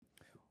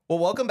Well,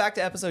 welcome back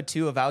to episode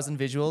 2 of Vows and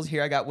Visuals.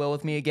 Here I got Will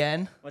with me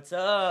again. What's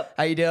up?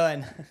 How you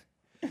doing?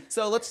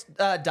 So let's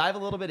dive a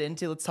little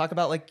bit let's talk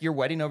about like your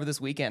wedding over this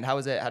weekend. How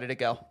was it? How did it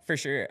go? For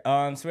sure.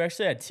 So we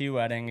actually had 2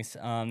 weddings.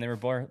 They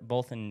were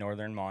both in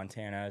northern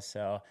Montana.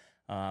 So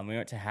we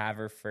went to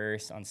Havre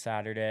first on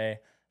Saturday,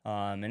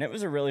 and it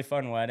was a really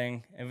fun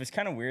wedding. It was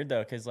kind of weird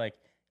though, because like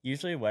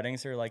usually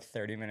weddings are like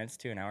 30 minutes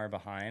to an hour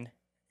behind,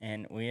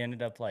 and we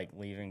ended up like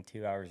leaving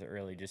 2 hours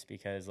early just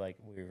because like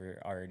we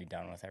were already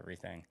done with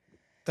everything.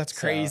 That's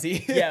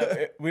crazy. So,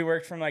 yeah, we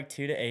worked from like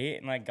 2 to 8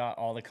 and like got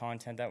all the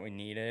content that we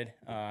needed,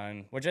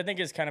 which I think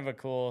is kind of a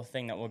cool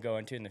thing that we'll go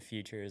into in the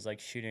future, is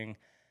like shooting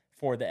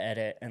for the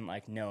edit and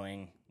like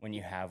knowing when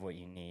you have what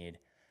you need.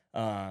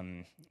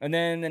 And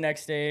then the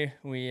next day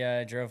we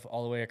drove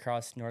all the way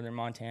across northern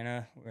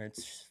Montana where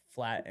it's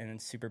flat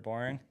and super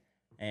boring,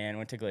 and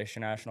went to Glacier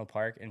National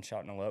Park and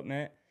shot an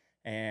elopement,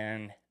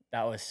 and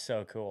that was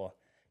so cool.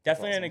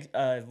 Definitely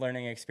awesome. A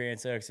learning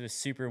experience though, because it was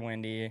super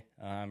windy,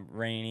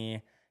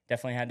 rainy.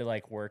 Definitely had to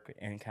like work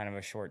in kind of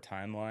a short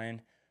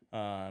timeline.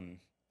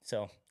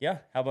 So yeah,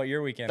 how about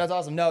your weekend? That's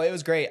awesome. No, it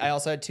was great. I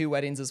also had 2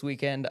 weddings this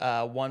weekend.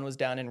 One was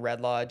down in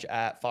Red Lodge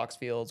at Fox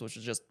Fields, which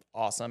was just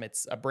awesome.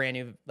 It's a brand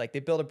new, like they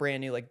built a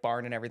brand new like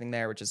barn and everything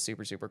there, which is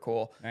super, super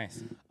cool.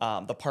 Nice.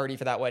 The party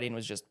for that wedding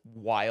was just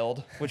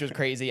wild, which was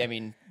crazy. I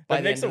mean, by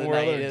that the makes end a of the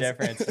world night, of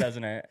difference,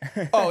 doesn't it?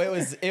 Oh,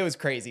 it was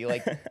crazy.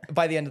 Like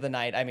by the end of the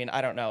night, I mean,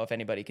 I don't know if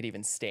anybody could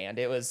even stand.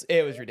 It was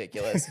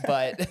ridiculous.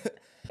 But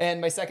and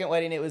my second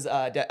wedding, it was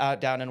out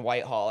down in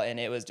Whitehall, and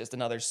it was just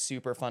another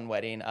super fun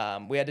wedding.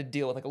 We had to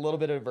deal with like a little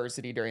bit of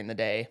adversity during the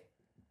day,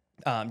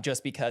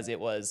 just because it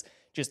was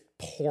just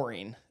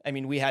pouring. I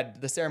mean,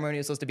 the ceremony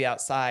was supposed to be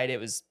outside. It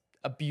was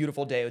a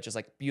beautiful day with just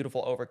like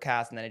beautiful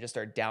overcast, and then it just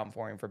started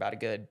downpouring for about a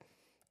good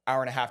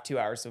hour and a half, 2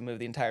 hours, so we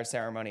moved the entire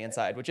ceremony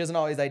inside, which isn't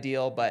always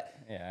ideal, but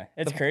yeah,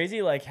 it's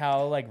crazy like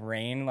how like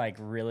rain like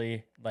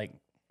really like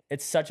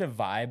it's such a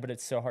vibe, but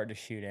it's so hard to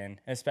shoot in,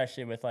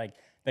 especially with like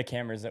the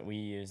cameras that we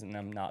use and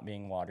them not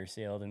being water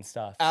sealed and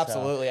stuff.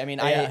 Absolutely. So, I mean,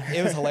 yeah.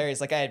 It was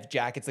hilarious. Like I had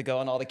jackets that go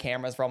on all the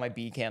cameras for all my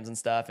B cams and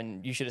stuff,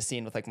 and you should have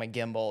seen with like my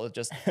gimbal, it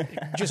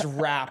just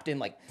wrapped in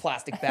like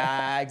plastic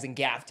bags and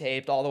gaff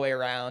taped all the way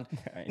around.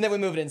 Nice. And then we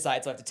moved it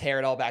inside, so I have to tear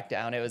it all back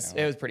down. It was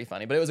pretty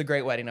funny, but it was a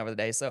great wedding over the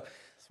day. So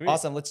sweet.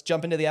 Awesome. Let's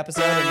jump into the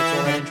episode and let's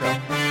roll an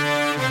intro.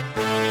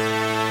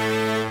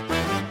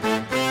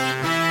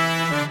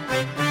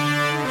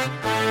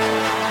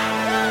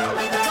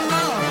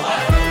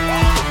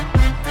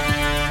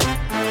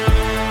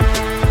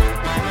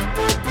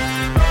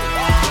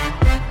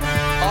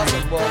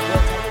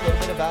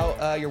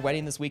 Your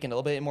wedding this weekend a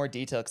little bit in more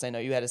detail, because I know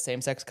you had a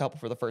same-sex couple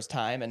for the first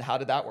time, and how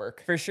did that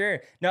work? For sure.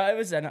 No, it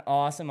was an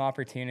awesome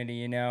opportunity.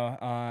 You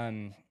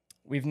know,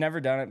 we've never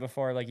done it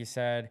before, like you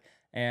said,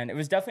 and it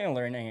was definitely a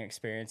learning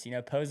experience. You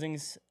know,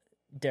 posing's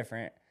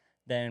different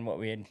than what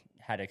we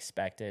had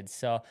expected,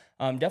 so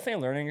definitely a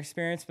learning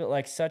experience, but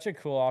like such a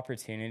cool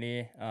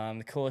opportunity.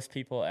 The coolest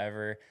people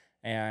ever,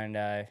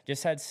 and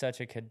just had such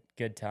a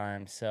good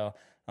time. So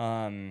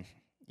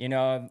you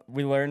know,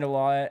 we learned a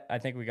lot. I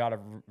think we got a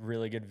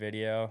really good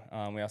video.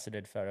 We also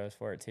did photos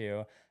for it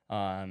too.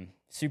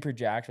 Super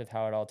jacked with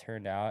how it all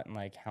turned out and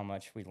like how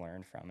much we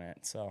learned from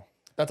it. So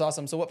that's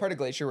awesome. So what part of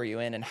Glacier were you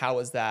in, and how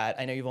was that?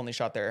 I know you've only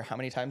shot there how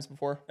many times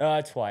before?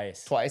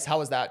 Twice. Twice. How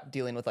was that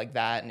dealing with like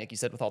that, and like you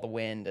said, with all the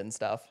wind and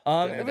stuff?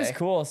 It was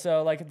cool.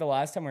 So like the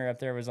last time we were up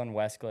there was on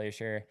West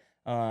Glacier,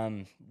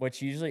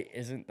 which usually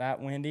isn't that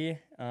windy.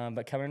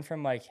 But coming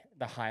from like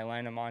the high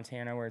line of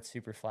Montana where it's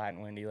super flat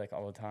and windy like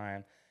all the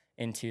time,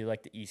 into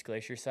like the East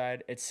Glacier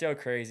side, it's so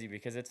crazy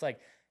because it's like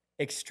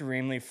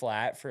extremely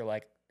flat for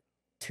like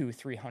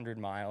 200-300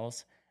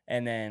 miles,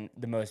 and then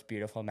the most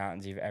beautiful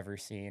mountains you've ever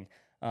seen.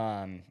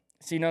 So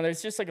you know,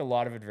 there's just like a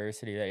lot of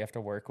adversity that you have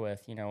to work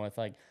with, you know, with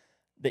like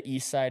the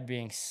east side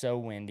being so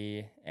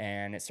windy,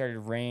 and it started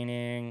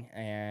raining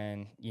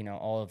and you know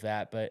all of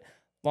that. But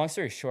long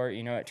story short,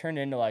 you know, it turned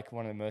into like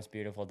one of the most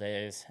beautiful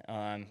days.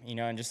 You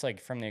know, and just like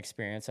from the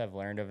experience I've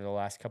learned over the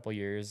last couple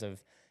years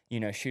of, you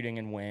know, shooting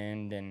in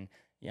wind and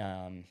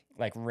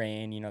like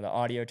rain, you know, the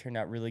audio turned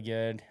out really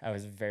good. I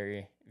was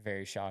very,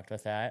 very shocked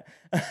with that.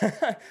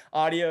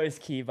 Audio is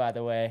key, by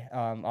the way.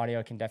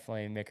 Audio can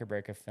definitely make or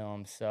break a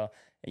film. So,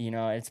 you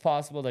know, it's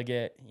possible to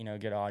get, you know,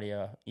 good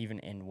audio even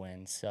in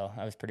wind. So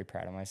I was pretty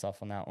proud of myself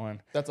on that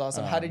one. That's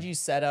awesome. How did you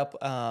set up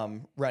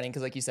running?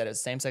 Because like you said,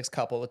 it's same-sex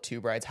couple with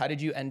 2 brides. How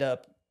did you end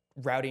up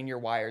routing your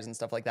wires and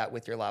stuff like that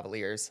with your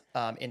lavaliers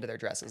into their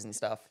dresses and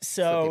stuff?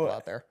 So for people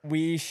out there,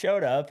 we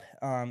showed up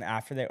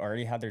after they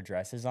already had their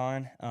dresses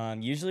on.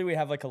 Usually we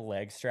have like a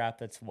leg strap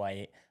that's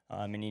white,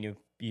 and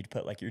you'd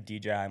put like your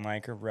DJI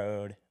mic or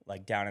Rode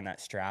like down in that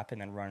strap,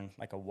 and then run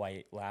like a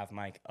white lav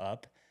mic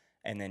up,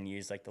 and then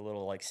use like the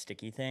little like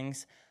sticky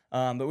things.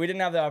 But we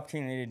didn't have the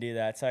opportunity to do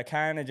that, so I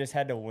kind of just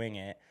had to wing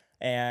it,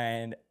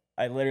 and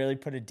I literally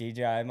put a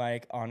DJI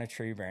mic on a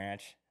tree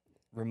branch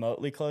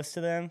remotely close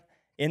to them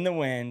in the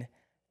wind,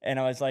 and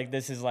I was like,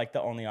 this is like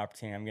the only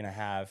opportunity I'm gonna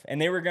have. And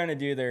they were gonna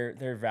do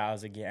their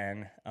vows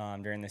again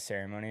during the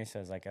ceremony, so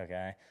I was like,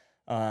 okay.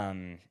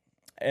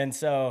 And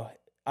so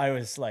I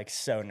was like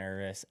so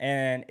nervous,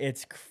 and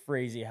it's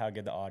crazy how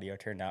good the audio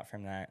turned out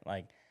from that.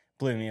 Like,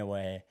 blew me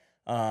away.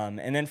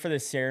 And then for the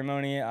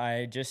ceremony,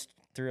 I just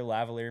threw a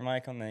lavalier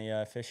mic on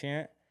the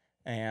officiant,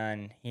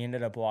 and he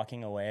ended up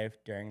walking away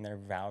during their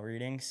vow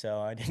reading, so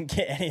I didn't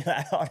get any of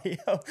that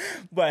audio.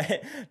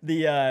 But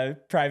the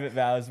private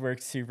vows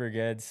worked super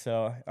good.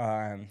 So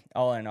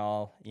all in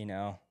all,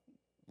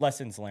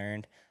 lessons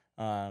learned.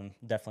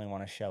 Definitely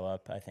want to show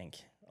up, I think,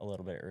 a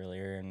little bit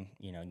earlier and,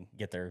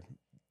 get their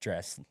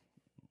dress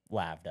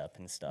laved up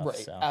and stuff. Right.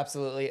 So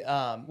Absolutely.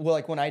 Well,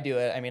 like when I do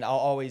it, I mean, I'll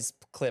always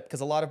clip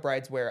because a lot of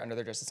brides wear under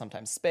their dresses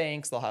sometimes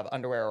Spanx. They'll have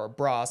underwear or a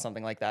bra,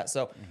 something like that.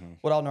 So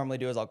what I'll normally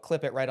do is I'll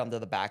clip it right onto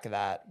the back of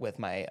that with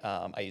my,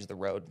 I use the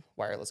Rode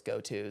wireless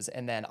go-tos,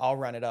 and then I'll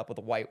run it up with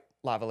a white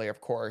lavalier, of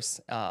course.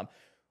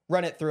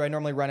 Run it through. I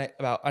normally run it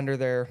about under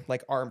their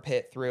like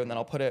armpit through, and then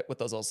I'll put it with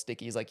those little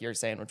stickies like you're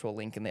saying, which we'll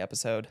link in the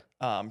episode,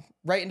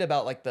 right into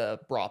about like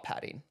the bra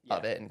padding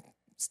of it and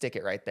stick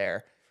it right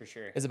there. for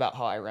sure. Is about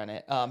how I run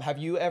it. Have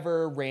you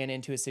ever ran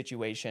into a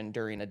situation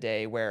during a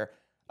day where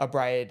a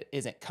bride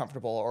isn't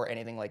comfortable or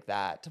anything like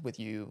that with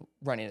you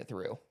running it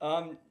through?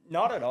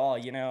 Not at all,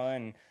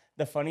 and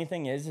the funny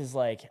thing is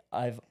like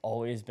I've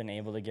always been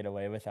able to get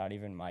away without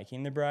even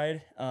miking the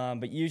bride.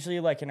 But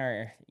usually like in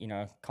our,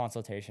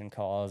 consultation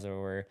calls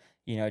or,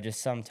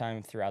 just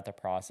sometime throughout the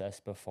process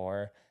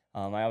before,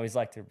 I always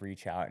like to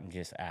reach out and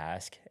just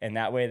ask. And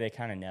that way they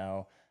kind of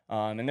know.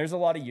 And there's a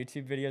lot of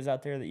YouTube videos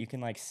out there that you can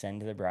like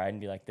send to the bride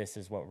and be like, this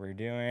is what we're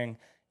doing.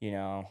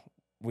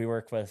 We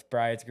work with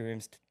brides,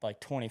 grooms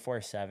like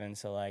 24/7.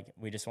 So like,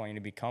 we just want you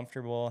to be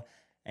comfortable,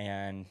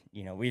 and,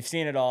 we've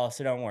seen it all,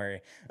 so don't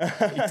worry.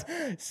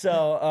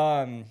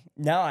 So,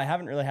 no, I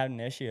haven't really had an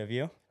issue. Have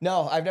you?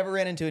 No, I've never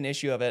ran into an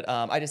issue of it.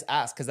 I just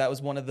asked because that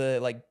was one of the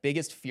like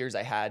biggest fears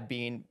I had,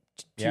 being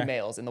two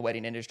males in the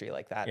wedding industry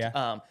like that.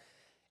 Yeah.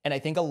 And I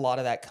think a lot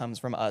of that comes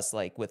from us,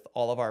 like with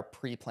all of our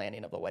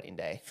pre-planning of the wedding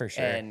day. For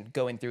sure. And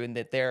going through, and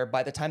that there,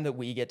 by the time that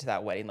we get to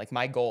that wedding, like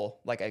my goal,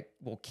 like I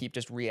will keep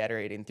just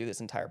reiterating through this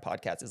entire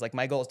podcast, is like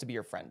my goal is to be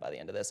your friend by the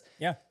end of this.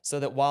 Yeah.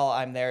 So that while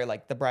I'm there,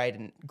 like the bride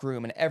and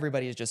groom and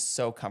everybody is just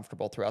so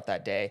comfortable throughout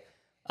that day.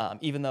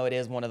 Even though it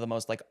is one of the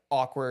most like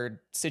awkward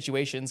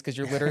situations, because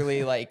you're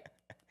literally like,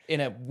 in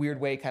a weird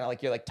way, kind of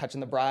like you're like touching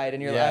the bride,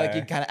 and you're like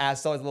you kind of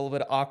ask, always a little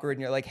bit awkward, and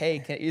you're like, hey,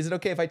 is it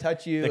okay if I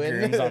touch you? The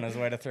groom's on his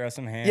way to throw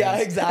some hands. Yeah,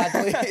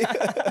 exactly.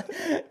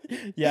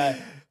 Yeah,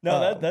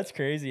 no, that's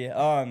crazy.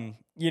 And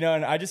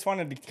I just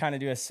wanted to kind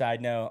of do a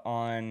side note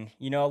on,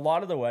 a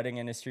lot of the wedding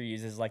industry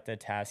uses like the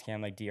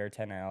Tascam, like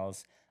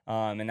DR10Ls,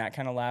 and that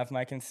kind of lav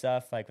mic and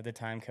stuff, like with the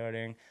time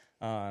coding.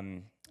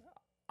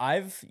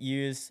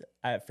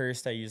 At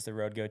first I used the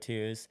Rode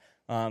Go-Tos.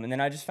 And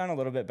then I just found a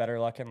little bit better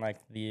luck in like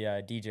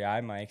the DJI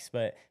mics,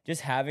 but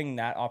just having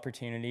that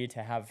opportunity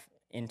to have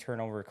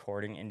internal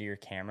recording into your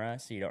camera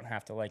so you don't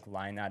have to like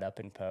line that up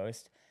in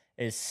post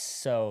is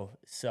so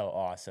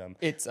awesome.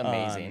 It's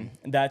amazing.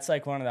 That's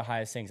like one of the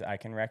highest things I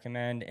can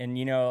recommend. And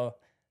a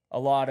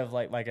lot of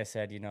like I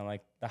said,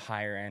 like the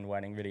higher end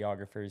wedding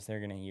videographers,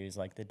 they're gonna use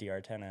like the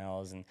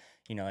DR10Ls and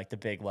like the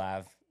big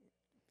lav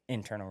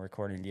internal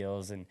recording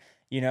deals, and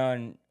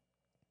and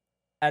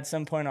at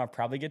some point I'll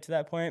probably get to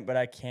that point, but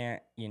I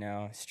can't,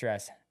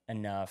 stress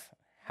enough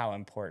how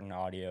important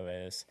audio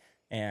is.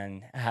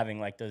 And having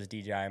like those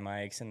DJI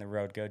mics and the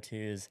Rode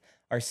Go-Tos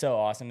are so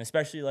awesome,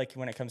 especially like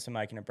when it comes to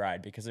miking a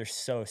bride, because they're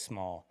so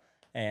small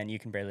and you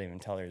can barely even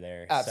tell they're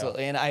there.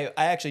 Absolutely. So. And I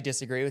actually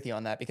disagree with you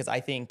on that, because I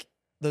think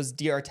those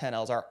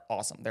DR10Ls are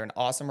awesome. They're an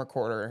awesome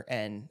recorder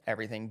and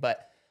everything,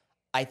 but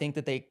I think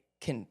that they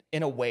can,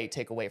 in a way,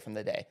 take away from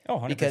the day. Oh,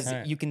 100%. Because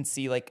you can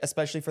see, like,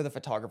 especially for the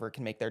photographer,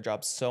 can make their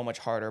job so much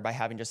harder by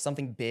having just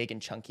something big and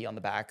chunky on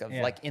the back of,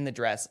 like, in the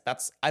dress.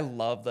 I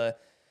love the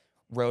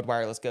Rode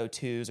wireless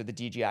Go-Tos or the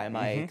DJI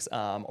mics,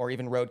 or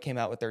even Rode came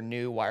out with their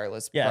new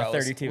wireless Pros,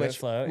 32-bit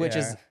float, which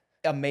is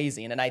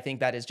amazing. And I think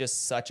that is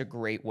just such a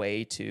great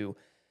way to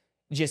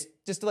just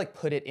to like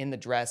put it in the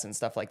dress and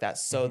stuff like that,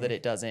 so that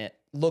it doesn't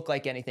look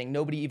like anything.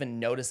 Nobody even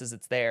notices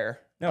it's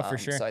there. No, for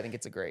sure. So I think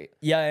it's a great.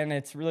 Yeah, and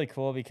it's really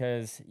cool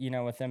because,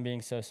 with them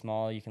being so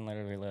small, you can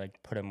literally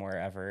like put them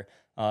wherever.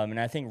 And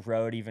I think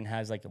Rode even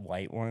has like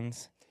white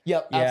ones.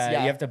 Yep. Yeah,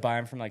 you have to buy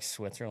them from like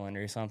Switzerland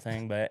or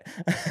something, but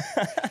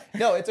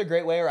no, it's a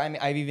great way. Or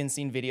I've even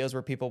seen videos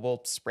where people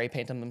will spray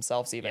paint them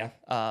themselves, even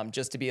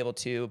just to be able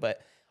to. But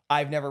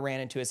I've never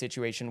ran into a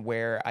situation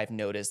where I've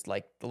noticed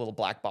like the little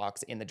black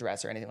box in the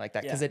dress or anything like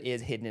that, because it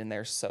is hidden in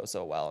there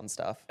so well and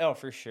stuff. Oh,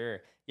 for sure.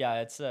 Yeah,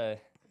 it's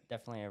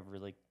definitely a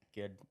really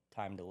good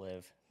time to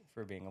live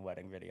for being a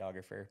wedding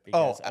videographer,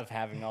 because of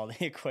having all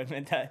the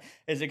equipment that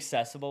is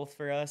accessible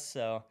for us.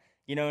 So,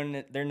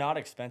 and they're not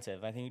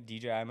expensive. I think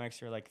DJI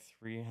mics are like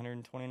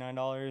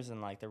 $329,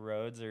 and like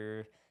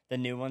the the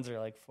new ones are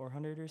like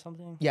 $400 or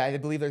something. Yeah, I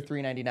believe they're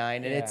 $399,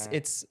 and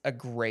it's a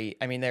great.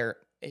 I mean, they're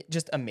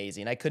just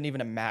amazing. I couldn't even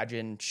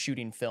imagine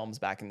shooting films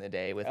back in the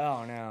day with.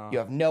 Oh no. You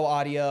have no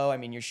audio. I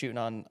mean, you're shooting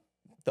on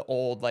the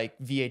old like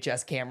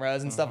VHS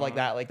cameras and stuff like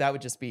that. Like that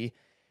would just be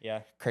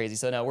crazy.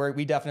 So no,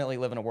 we definitely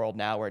live in a world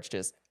now where it's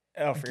just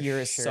Oh, for gear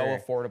is so sure.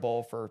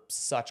 affordable for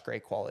such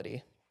great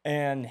quality.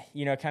 And,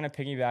 you know, kind of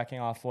piggybacking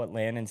off what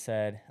Landon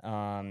said,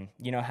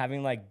 you know,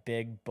 having like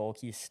big,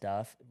 bulky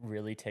stuff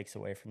really takes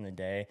away from the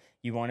day.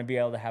 You want to be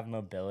able to have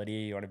mobility.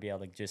 You want to be able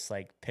to just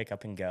like pick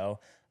up and go.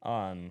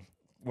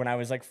 When I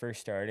was like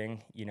first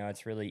starting, you know,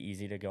 it's really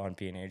easy to go on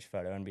B&H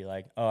Photo and be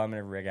like, oh, I'm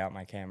going to rig out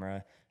my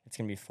camera. It's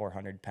going to be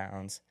 400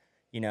 pounds.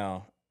 You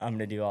know, I'm going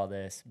to do all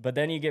this. But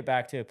then you get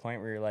back to a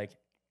point where you're like,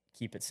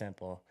 keep it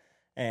simple.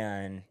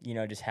 And, you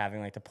know, just having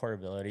like the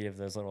portability of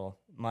those little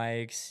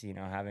mics, you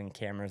know, having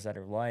cameras that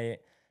are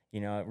light,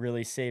 you know, it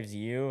really saves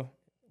you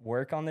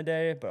work on the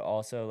day, but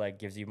also like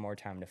gives you more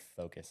time to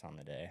focus on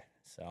the day.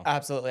 So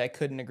Absolutely. I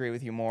couldn't agree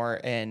with you more.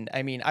 And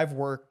I mean, I've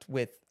worked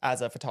with,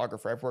 as a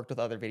photographer, I've worked with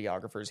other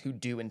videographers who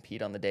do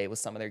impede on the day with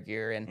some of their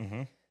gear.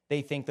 And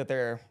they think that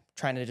they're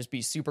trying to just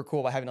be super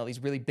cool by having all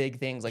these really big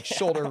things like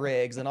shoulder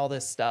rigs and all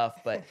this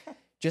stuff. But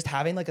just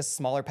having like a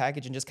smaller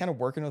package and just kind of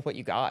working with what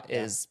you got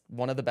is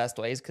one of the best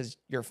ways, because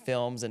your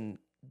films and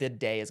the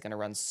day is going to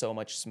run so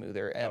much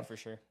smoother. And for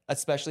sure.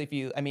 especially if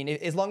you, I mean,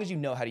 as long as you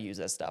know how to use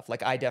this stuff.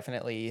 Like I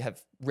definitely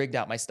have rigged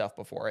out my stuff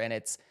before, and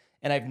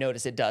I've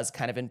noticed it does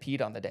kind of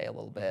impede on the day a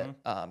little bit,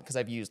 because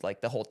I've used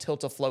like the whole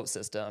tilt-a-float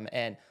system,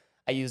 and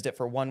I used it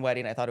for one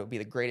wedding. I thought it would be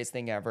the greatest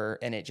thing ever,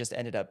 and it just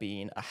ended up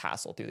being a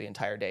hassle through the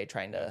entire day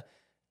trying to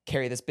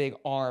carry this big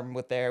arm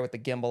with the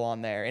gimbal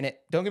on there. And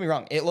don't get me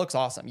wrong, it looks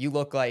awesome. You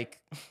look like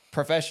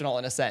professional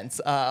in a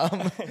sense.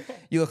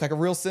 You look like a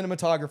real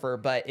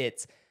cinematographer, but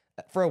it's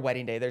for a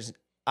wedding day.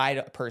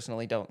 I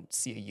personally don't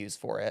see a use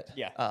for it.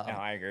 Yeah, no,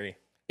 I agree.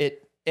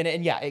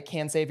 And yeah, it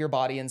can save your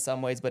body in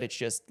some ways, but it's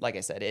just, like I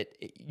said,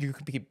 you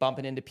could keep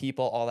bumping into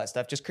people, all that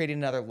stuff, just creating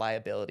another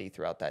liability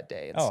throughout that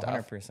day and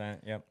stuff. 100%.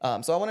 Yep.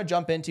 So I want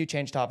to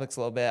change topics a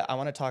little bit. I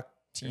want to talk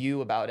to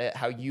you about it,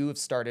 how you have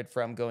started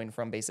from going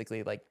from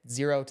basically like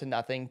zero to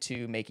nothing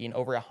to making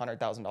over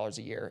 $100,000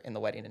 a year in the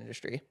wedding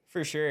industry.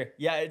 For sure.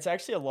 Yeah, it's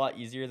actually a lot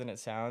easier than it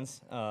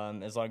sounds,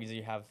 as long as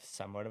you have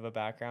somewhat of a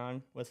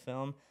background with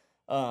film.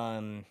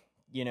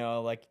 You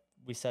know, like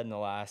we said in the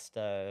last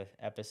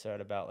episode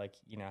about like,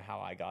 you know, how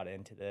I got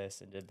into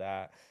this and did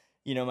that.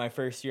 You know, my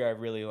first year I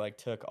really like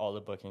took all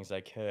the bookings I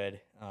could,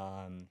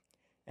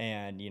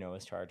 and, you know,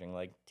 was charging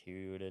like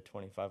 $200 to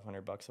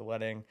 $2,500 a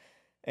wedding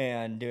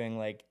and doing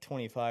like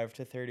 25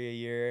 to 30 a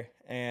year.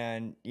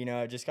 And, you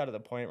know, it just got to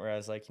the point where I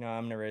was like, you know,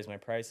 I'm going to raise my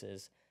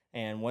prices.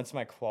 And once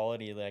my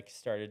quality like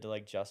started to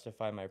like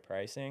justify my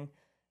pricing,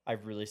 I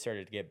really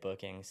started to get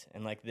bookings.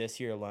 And like this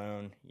year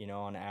alone, you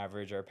know, on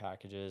average, our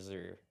packages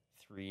are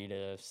 3,000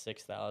 to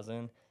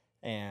 6,000,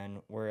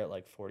 and we're at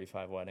like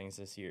 45 weddings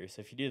this year.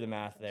 So if you do the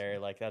math there,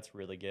 like that's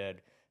really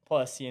good.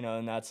 Plus, you know,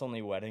 and that's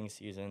only wedding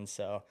season.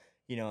 So,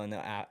 you know, in the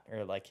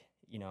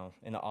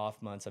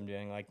off months, I'm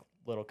doing like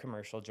little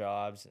commercial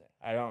jobs.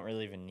 I don't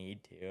really even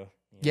need to. You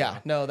know?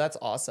 No, that's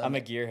awesome. I'm a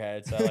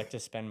gearhead, so I like to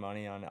spend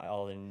money on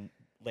all the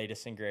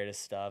latest and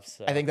greatest stuff.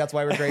 So I think that's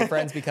why we're great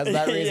friends, because of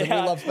that reason. We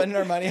love spending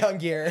our money on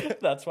gear.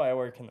 That's why I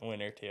work in the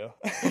winter too.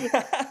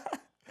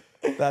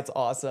 That's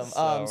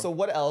awesome. So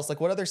what else, like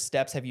what other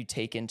steps have you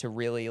taken to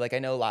really, like, I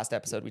know last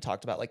episode we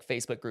talked about like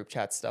Facebook group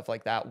chats, stuff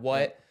like that.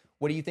 What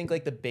do you think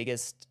like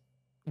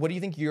what do you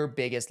think your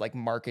biggest like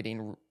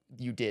marketing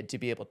you did to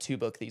be able to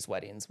book these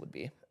weddings would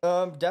be?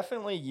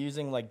 Definitely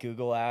using like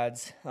Google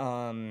ads.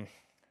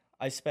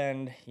 I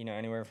spend, you know,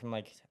 anywhere from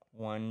like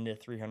 $100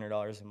 to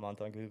 $300 a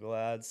month on Google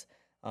ads.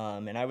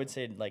 And I would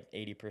say like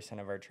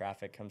 80% of our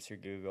traffic comes through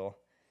Google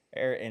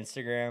or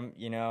Instagram.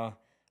 You know,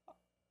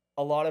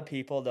 a lot of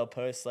people, they'll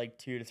post like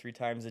 2 to 3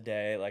 times a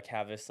day, like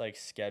have this like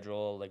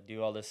schedule, like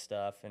do all this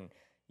stuff. And,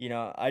 you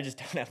know, I just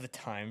don't have the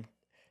time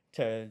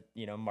to,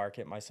 you know,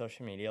 market my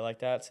social media like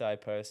that. So I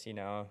post, you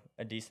know,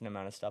 a decent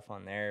amount of stuff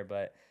on there.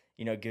 But,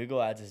 you know,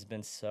 Google ads has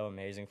been so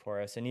amazing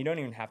for us. And you don't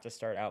even have to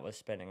start out with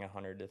spending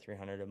 $100 to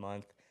 $300 a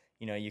month.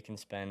 You know, you can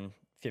spend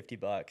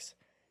 $50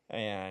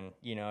 and,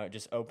 you know, it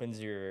just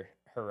opens your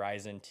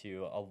horizon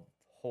to a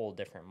whole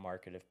different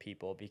market of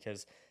people.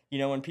 Because, you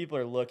know, when people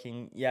are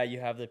looking, yeah, you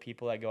have the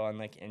people that go on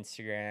like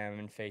Instagram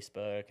and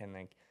Facebook and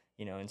like,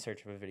 you know, in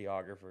search of a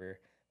videographer.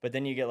 But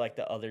then you get like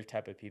the other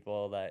type of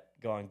people that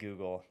go on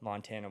Google,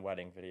 Montana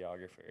wedding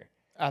videographer.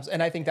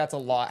 And I think that's a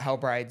lot how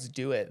brides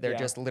do it. They're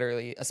just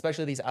literally,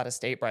 especially these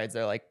out-of-state brides,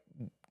 they're like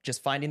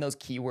just finding those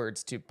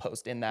keywords to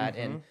post in that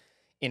and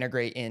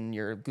integrate in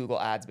your Google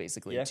ads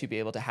basically to be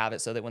able to have it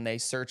so that when they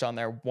search on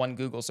their one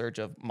Google search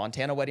of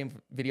Montana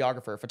wedding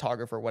videographer,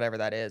 photographer, whatever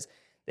that is,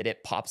 that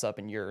it pops up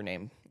and your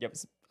name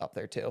is up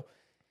there too.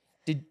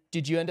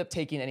 Did you end up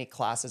taking any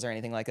classes or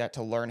anything like that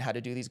to learn how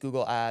to do these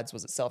Google ads?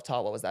 Was it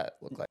self-taught? What was that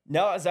look like?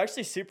 No, it was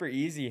actually super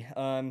easy.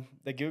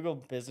 The Google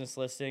business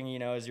listing, you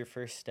know, is your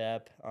first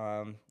step.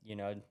 You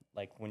know,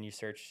 like when you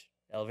search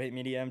Elevate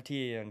Media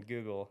MT on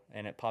Google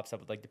and it pops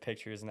up with like the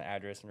pictures and the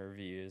address and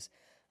reviews.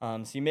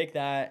 So you make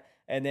that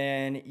and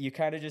then you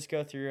kind of just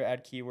go through,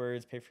 add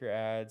keywords, pay for your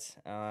ads.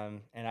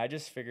 And I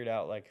just figured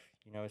out like,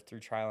 you know, through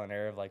trial and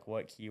error of like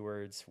what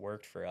keywords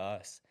worked for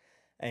us.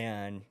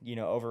 And, you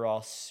know,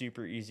 overall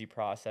super easy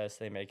process.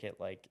 They make it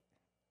like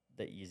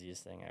the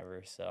easiest thing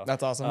ever. So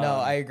That's awesome. No,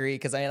 I agree.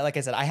 Cause like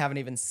I said, I haven't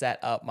even set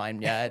up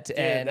mine yet dude,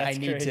 and I that's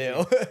need crazy.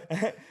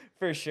 to.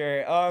 For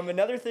sure.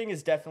 Another thing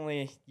is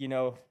definitely, you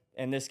know,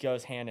 and this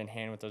goes hand in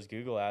hand with those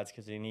Google ads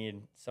because you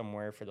need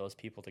somewhere for those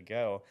people to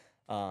go,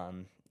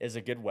 is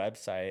a good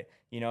website,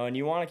 you know, and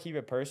you want to keep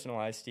it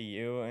personalized to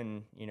you.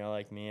 And, you know,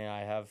 like me,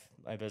 I have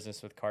my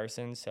business with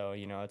Carson. So,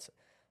 you know, it's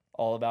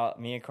all about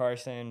me and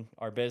Carson,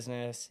 our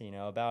business, you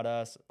know, about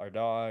us, our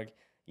dog,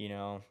 you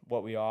know,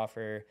 what we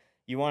offer.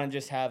 You want to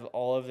just have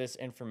all of this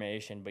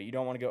information, but you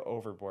don't want to go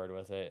overboard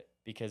with it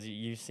because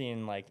you've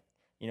seen like,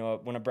 you know,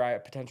 when a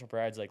potential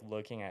bride's like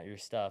looking at your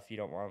stuff, you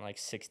don't want like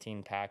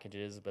 16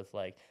 packages with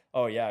like,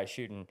 oh yeah, I'm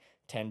shooting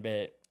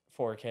 10-bit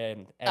 4K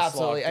and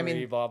Absolutely. I S3,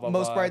 mean, blah, blah,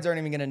 most blah. brides aren't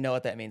even going to know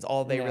what that means.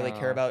 All they really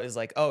care No. about is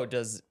like, oh,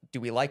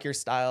 do we like your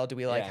style? Do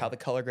we like Yeah. how the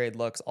color grade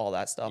looks? All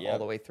that stuff all Yep.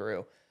 the way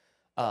through.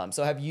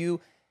 So have you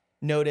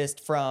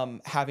noticed from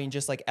having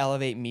just like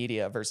Elevate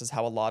Media versus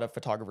how a lot of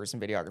photographers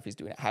and videographers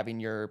do it, having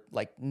your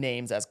like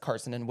names as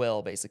Carson and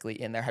Will basically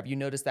in there, have you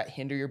noticed that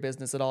hinder your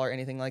business at all or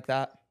anything like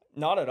that?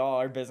 Not at all.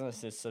 Our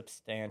business is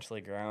substantially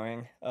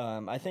growing.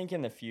 I think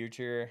in the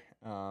future,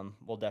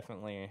 we'll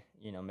definitely,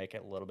 you know, make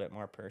it a little bit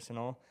more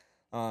personal.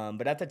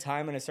 But at the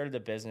time when I started the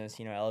business,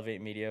 you know, Elevate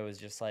Media was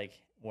just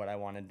like what I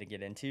wanted to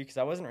get into because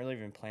I wasn't really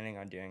even planning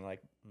on doing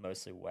like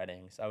mostly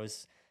weddings. I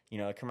was, you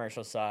know, the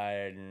commercial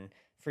side and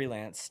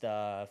freelance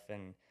stuff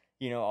and,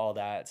 you know, all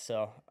that.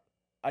 So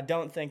I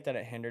don't think that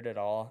it hindered at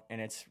all.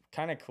 And it's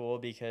kind of cool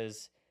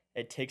because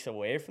it takes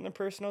away from the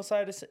personal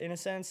side in a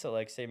sense. So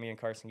like say me and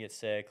Carson get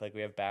sick, like we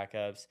have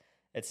backups.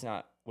 It's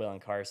not Will and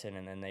Carson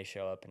and then they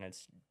show up and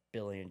it's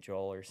Billy and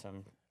Joel or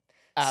something.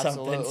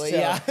 Absolutely. So,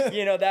 Yeah.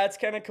 you know, that's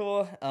kind of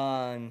cool.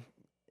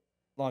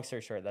 Long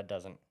story short, that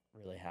doesn't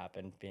really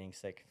happen being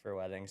sick for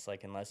weddings.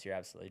 Like unless you're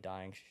absolutely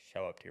dying,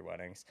 show up to your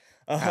weddings.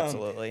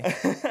 Absolutely.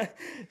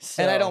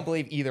 So, And I don't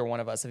believe either one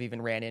of us have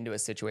even ran into a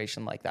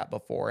situation like that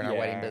before in our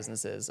wedding Yeah.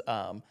 businesses.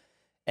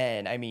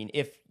 And I mean,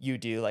 if you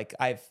do, like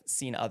I've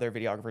seen other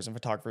videographers and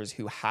photographers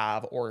who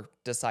have or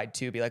decide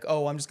to be like,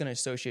 oh, I'm just going to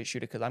associate shoot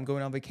it because I'm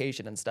going on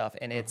vacation and stuff.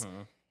 And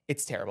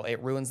it's terrible.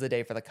 It ruins the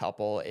day for the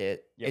couple.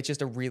 It's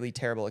just a really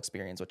terrible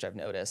experience, which I've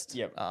noticed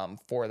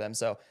for them.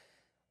 So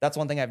that's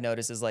one thing I've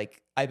noticed is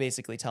like, I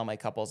basically tell my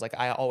couples, like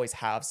I always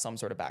have some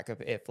sort of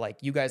backup. If like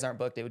you guys aren't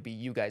booked, it would be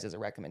you guys as a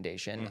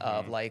recommendation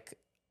of like,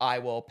 I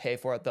will pay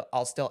for it.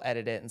 I'll still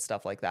edit it and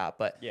stuff like that.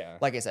 But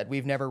like I said,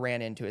 we've never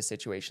ran into a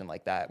situation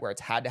like that where it's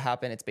had to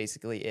happen. It's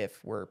basically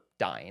if we're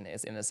dying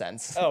is in a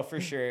sense. Oh,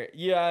 for sure.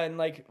 Yeah. And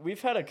like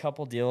we've had a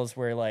couple deals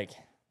where like,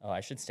 oh,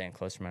 I should stand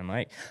closer to my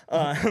mic.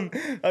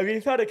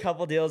 We've had a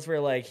couple deals where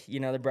like,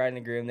 you know, the bride and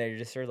the groom, they're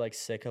just sort of like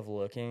sick of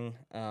looking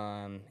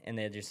and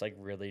they just like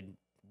really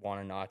want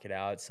to knock it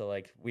out. So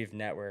like we've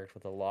networked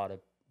with a lot of,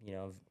 you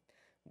know,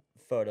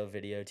 photo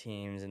video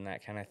teams and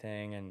that kind of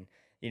thing. And,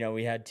 you know,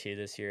 we had 2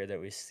 this year that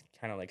we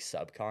kind of like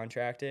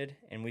subcontracted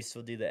and we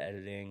still do the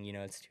editing, you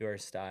know, it's to our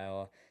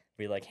style.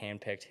 We like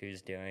handpicked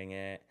who's doing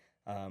it.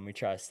 We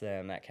trust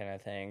them, that kind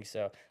of thing.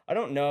 So I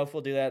don't know if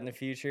we'll do that in the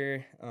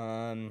future.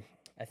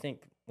 I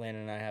think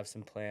Landon and I have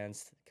some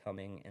plans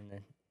coming in the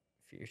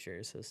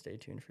future, so stay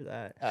tuned for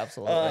that.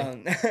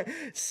 Absolutely.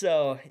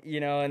 So, you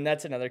know, and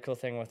that's another cool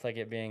thing with like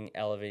it being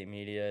Elevate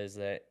Media is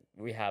that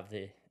we have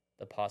the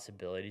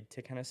possibility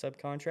to kind of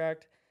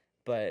subcontract,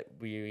 but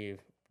we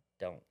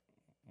don't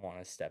want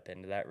to step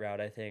into that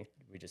route. I think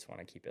we just want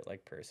to keep it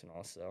like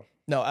personal. So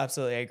No,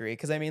 absolutely, I agree.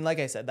 Because I mean, like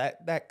I said,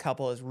 that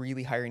couple is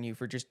really hiring you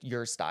for just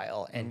your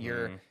style and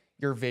your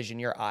vision,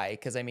 your eye.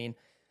 Because I mean,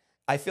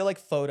 I feel like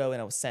photo in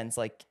a sense,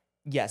 like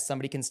yes,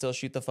 somebody can still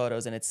shoot the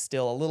photos and it's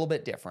still a little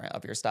bit different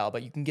of your style,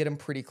 but you can get them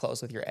pretty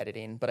close with your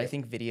editing. But I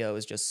think video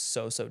is just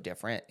so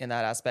different in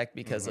that aspect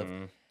because of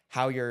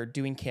how you're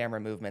doing camera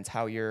movements,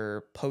 how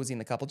you're posing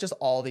the couple, just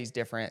all these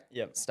different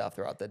stuff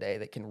throughout the day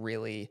that can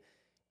really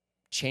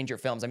change your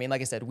films. I mean, like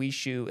I said, we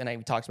shoot, and I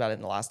talked about it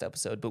in the last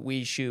episode, but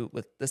we shoot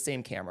with the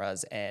same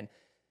cameras and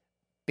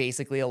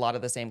basically a lot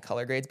of the same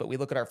color grades, but we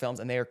look at our films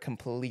and they are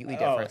completely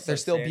different. They're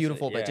still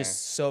beautiful, but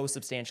just so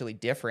substantially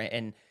different.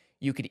 And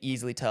you could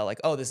easily tell like,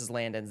 oh, this is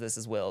Landon's, this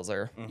is Will's,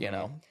 or, you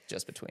know,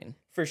 just between.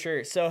 For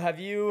sure. So have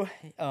you,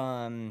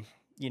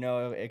 you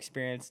know,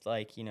 experienced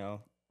like, you know,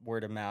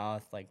 word of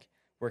mouth, like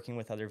working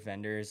with other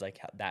vendors, like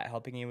that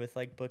helping you with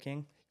like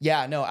booking?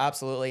 Yeah, no,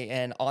 absolutely.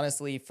 And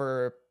honestly,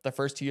 for the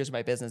first 2 years of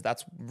my business,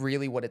 that's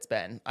really what it's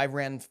been. I've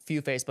ran a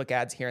few Facebook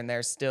ads here and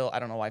there still. I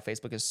don't know why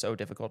Facebook is so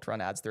difficult to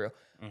run ads through,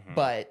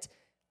 but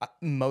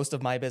most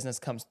of my business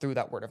comes through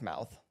that word of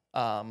mouth.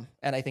 And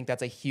I think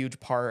that's a huge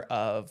part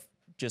of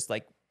just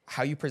like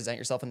how you present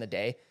yourself in the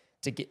day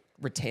to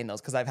retain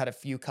those. Cause I've had a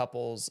few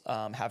couples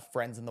have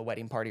friends in the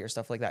wedding party or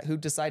stuff like that who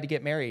decide to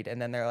get married.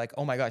 And then they're like,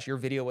 oh my gosh, your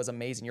video was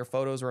amazing. Your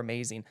photos were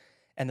amazing.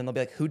 And then they'll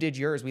be like, who did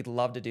yours? We'd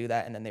love to do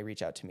that. And then they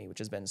reach out to me, which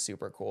has been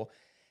super cool.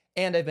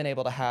 And I've been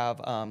able to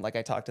have, like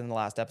I talked in the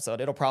last episode,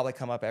 it'll probably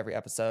come up every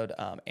episode.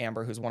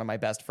 Amber, who's one of my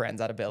best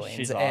friends out of Billings.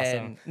 She's awesome.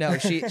 And no,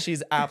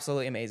 she's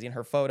absolutely amazing.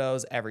 Her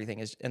photos, everything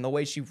is, and the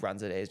way she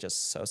runs it is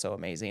just so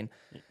amazing.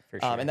 For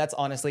sure. And that's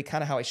honestly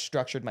kind of how I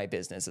structured my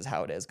business is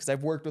how it is. Cause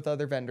I've worked with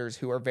other vendors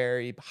who are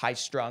very high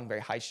strung, very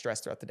high stress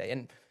throughout the day.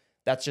 And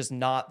that's just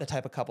not the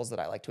type of couples that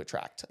I like to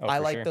attract. I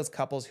like sure. those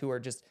couples who are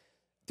just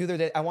through their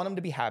day. I want them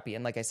to be happy.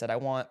 And like I said, I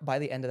want by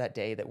the end of that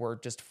day that we're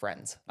just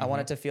friends. I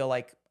want it to feel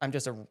like I'm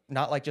just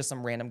not like just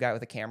some random guy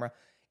with a camera.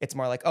 It's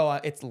more like, oh,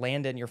 it's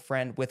Landon, your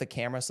friend with a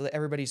camera, so that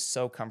everybody's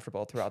so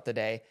comfortable throughout the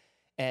day.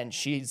 And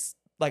she's,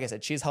 like I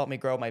said, she's helped me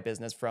grow my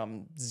business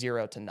from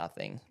 0 to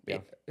nothing,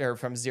 or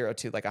from 0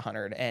 to like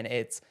 100. And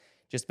it's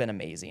just been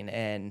amazing.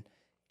 And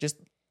just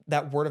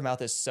that word of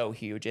mouth is so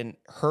huge. And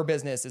her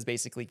business is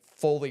basically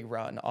fully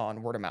run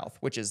on word of mouth,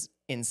 which is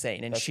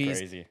insane. And That's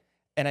crazy.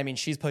 And I mean,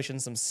 she's pushing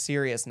some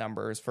serious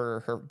numbers for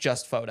her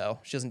just photo.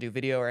 She doesn't do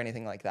video or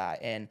anything like that.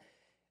 And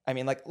I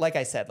mean, like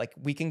I said, like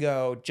we can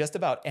go just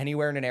about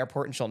anywhere in an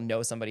airport and she'll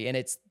know somebody. And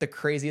it's the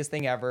craziest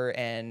thing ever.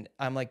 And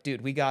I'm like,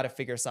 dude, we got to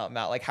figure something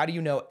out. Like, how do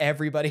you know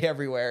everybody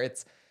everywhere?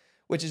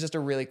 Which is just a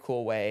really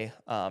cool way.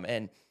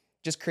 And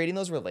just creating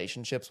those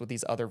relationships with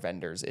these other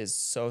vendors is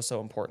so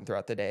important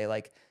throughout the day.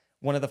 Like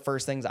one of the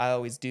first things I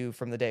always do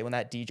from the day when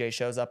that DJ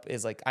shows up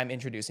is like, I'm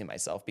introducing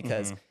myself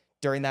because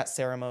during that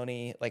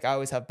ceremony, like I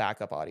always have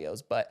backup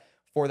audios, but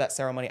for that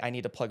ceremony, I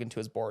need to plug into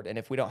his board. And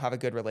if we don't have a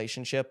good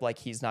relationship, like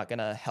he's not going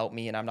to help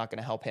me and I'm not going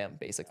to help him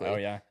basically. Oh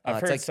yeah.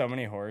 I've heard so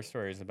many horror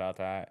stories about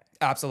that.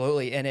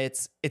 Absolutely. And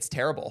it's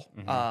terrible.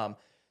 And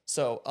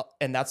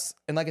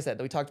like I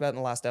said, we talked about it in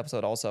the last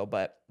episode also,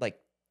 but like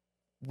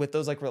with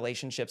those like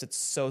relationships, it's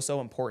so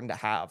important to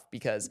have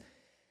because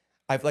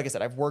like I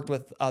said, I've worked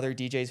with other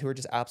DJs who are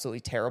just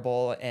absolutely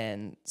terrible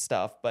and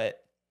stuff,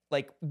 but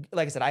like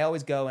I said, I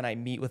always go and I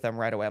meet with them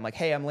right away. I'm like,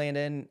 hey, I'm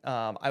Landon.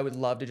 I would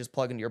love to just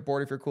plug into your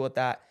board if you're cool with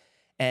that.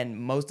 And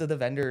most of the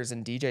vendors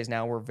and DJs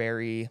now we're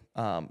very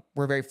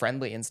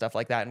friendly and stuff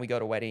like that. And we go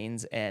to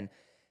weddings and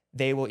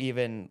they will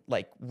even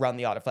like run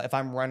the audio. If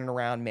I'm running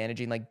around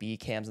managing like B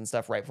cams and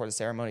stuff right before the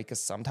ceremony,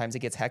 because sometimes it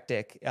gets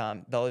hectic,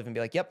 they'll even be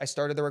like, yep, I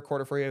started the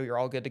recorder for you. You're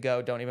all good to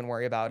go. Don't even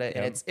worry about it.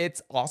 Yep. And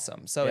it's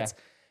awesome. So it's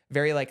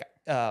very like,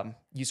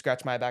 you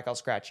scratch my back, I'll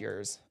scratch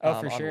yours for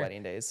on sure.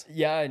 wedding days.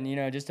 Yeah.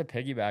 And, just to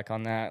piggyback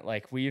on that,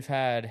 like we've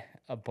had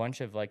a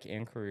bunch of like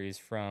inquiries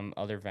from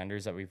other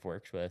vendors that we've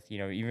worked with,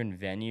 even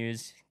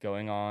venues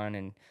going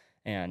on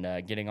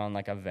and getting on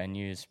like a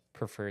venue's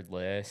preferred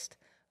list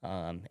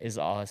is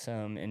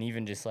awesome. And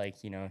even just like,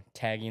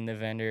 tagging the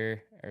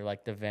vendor or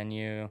like the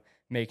venue,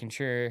 making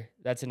sure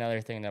that's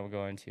another thing that we'll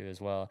go into as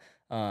well.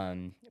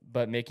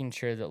 But making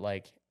sure that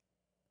like,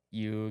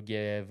 you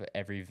give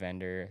every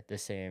vendor the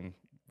same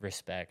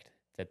respect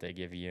that they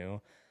give you.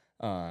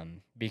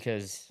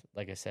 Because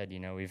like I said,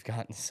 we've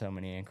gotten so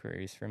many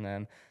inquiries from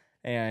them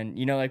and,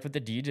 like with the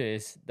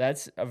DJs,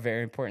 that's a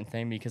very important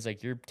thing because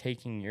like you're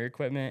taking your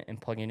equipment and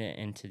plugging it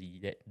into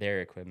their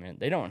equipment.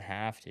 They don't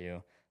have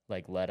to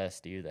like, let us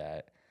do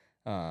that.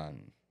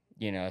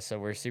 So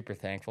we're super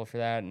thankful for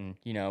that. And,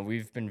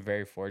 we've been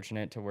very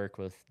fortunate to work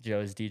with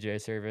Joe's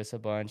DJ service a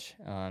bunch,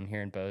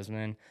 here in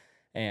Bozeman.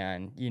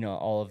 And,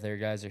 all of their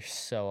guys are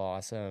so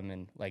awesome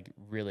and like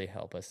really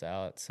help us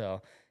out.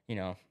 So,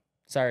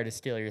 sorry to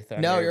steal your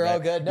thunder. No, you're all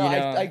good. No,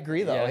 I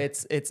agree though. Yeah.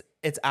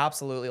 It's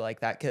absolutely like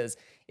that. Cause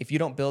if you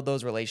don't build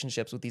those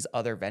relationships with these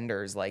other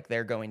vendors, like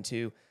they're going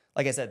to,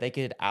 like I said, they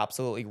could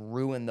absolutely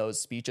ruin those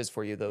speeches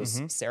for you,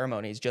 those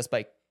ceremonies just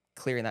by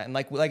clearing that. And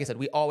like I said,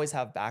 we always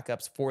have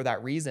backups for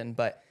that reason.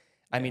 But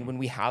I mean, when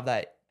we have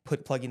that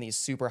plugging these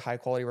super high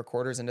quality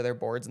recorders into their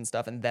boards and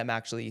stuff and them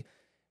actually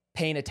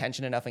paying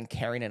attention enough and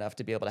caring enough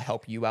to be able to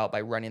help you out by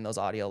running those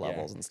audio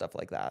levels and stuff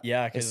like that.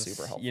 Yeah, because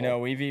super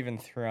helpful. We've even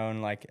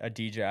thrown like a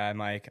DJI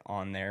mic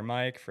on their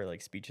mic for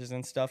like speeches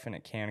and stuff, and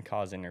it can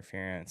cause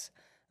interference.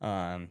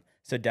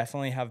 So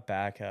definitely have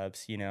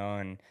backups,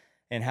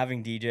 and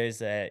having DJs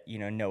that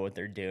know what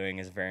they're doing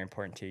is very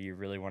important too. You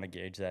really want to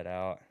gauge that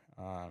out,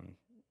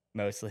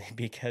 mostly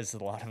because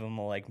a lot of them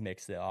will like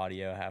mix the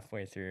audio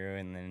halfway through,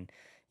 and then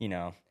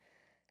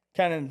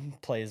kind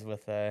of plays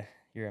with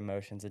your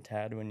emotions a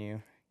tad when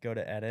you go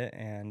to edit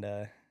and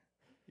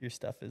your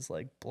stuff is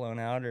like blown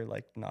out or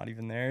like not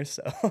even there.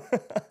 So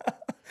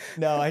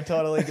no, I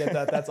totally get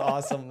that. That's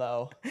awesome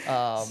though.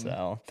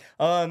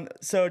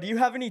 So do you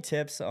have any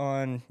tips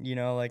on,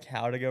 like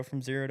how to go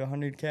from 0 to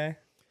 100K?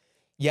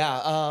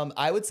 Yeah.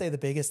 I would say the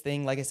biggest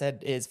thing, like I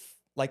said, is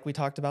like we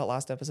talked about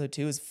last episode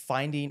too, is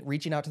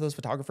reaching out to those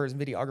photographers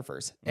and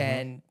videographers.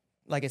 And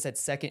like I said,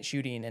 second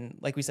shooting. And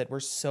like we said,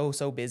 we're so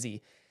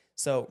busy.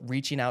 So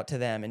reaching out to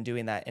them and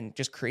doing that and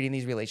just creating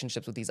these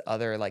relationships with these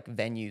other like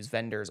venues,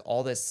 vendors,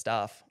 all this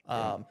stuff.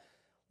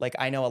 Like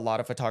I know a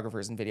lot of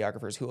photographers and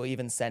videographers who will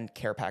even send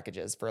care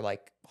packages for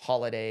like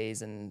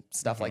holidays and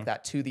stuff like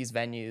that to these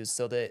venues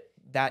so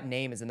that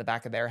name is in the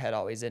back of their head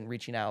always in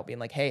reaching out, being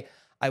like, hey,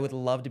 I would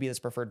love to be this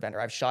preferred vendor.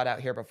 I've shot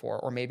out here before.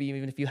 Or maybe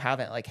even if you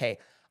haven't, like, hey,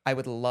 I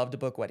would love to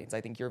book weddings. I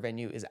think your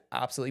venue is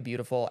absolutely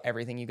beautiful.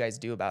 Everything you guys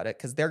do about it.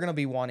 Because they're going to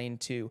be wanting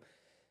to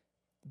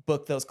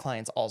book those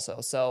clients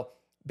also. So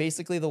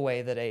basically the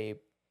way that a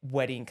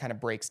wedding kind of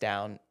breaks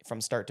down from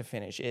start to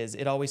finish is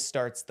it always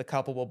starts, the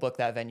couple will book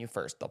that venue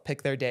first. They'll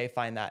pick their day,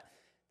 find that.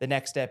 The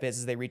next step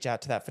is they reach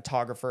out to that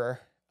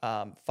photographer,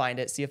 find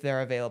it, see if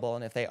they're available.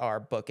 And if they are,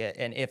 book it.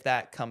 And if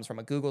that comes from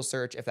a Google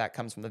search, if that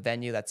comes from the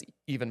venue, that's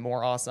even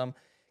more awesome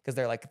because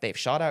they're like, they've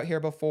shot out here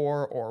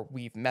before, or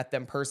we've met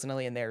them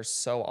personally and they're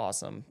so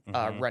awesome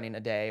running a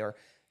day, or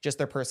just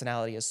their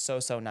personality is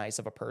so nice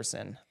of a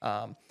person.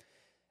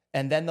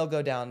 And then they'll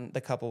go down,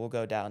 the couple will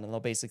go down and they'll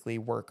basically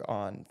work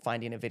on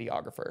finding a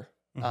videographer.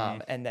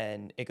 And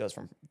then it goes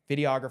from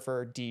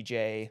videographer,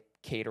 DJ,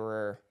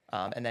 caterer,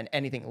 and then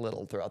anything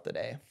little throughout the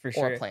day. For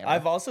sure. Or planner.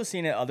 I've also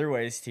seen it other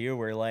ways too,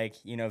 where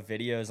like, you know,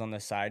 videos on the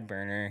side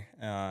burner.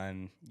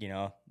 You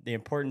know, the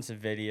importance of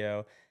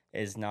video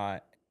is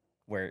not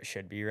where it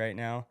should be right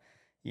now.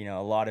 You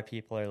know, a lot of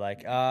people are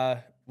like,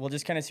 we'll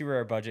just kind of see where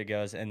our budget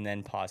goes and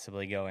then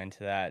possibly go into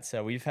that.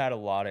 So we've had a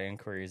lot of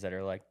inquiries that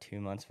are like 2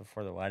 months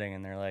before the wedding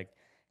and they're like,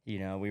 you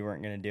know, we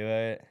weren't going to do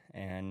it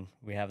and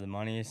we have the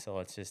money, so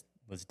let's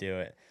do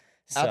it.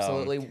 So,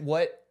 absolutely.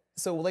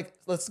 So like,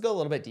 let's go a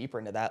little bit deeper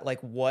into that. Like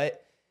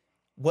what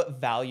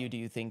value do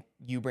you think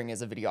you bring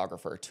as a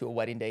videographer to a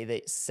wedding day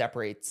that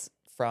separates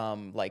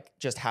from like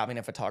just having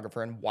a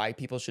photographer, and why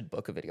people should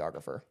book a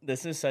videographer?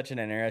 This is such an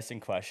interesting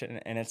question,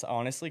 and it's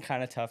honestly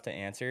kind of tough to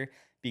answer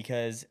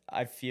because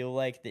I feel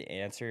like the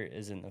answer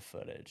is in the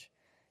footage.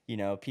 You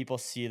know, people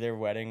see their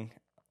wedding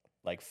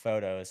like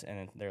photos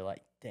and they're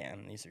like,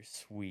 damn, these are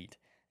sweet.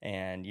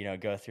 And, you know,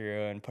 go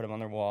through and put them on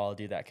their wall,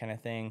 do that kind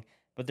of thing.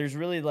 But there's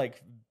really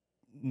like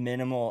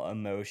minimal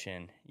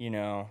emotion, you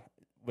know.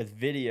 With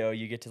video,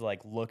 you get to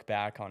like look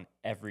back on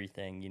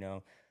everything, you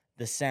know,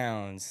 the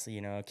sounds, you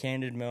know,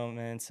 candid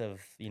moments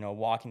of, you know,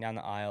 walking down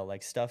the aisle,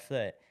 like stuff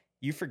that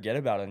you forget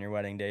about on your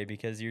wedding day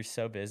because you're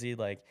so busy,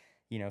 like,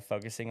 you know,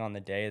 focusing on the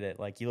day that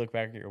like you look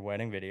back at your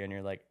wedding video and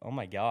you're like, oh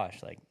my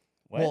gosh, like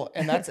what? Well,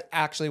 and that's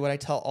actually what I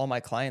tell all my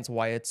clients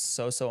why it's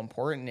so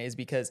important is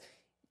because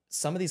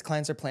some of these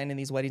clients are planning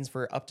these weddings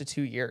for up to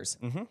 2 years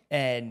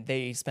and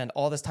they spend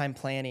all this time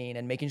planning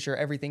and making sure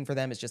everything for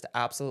them is just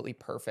absolutely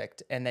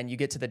perfect. And then you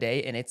get to the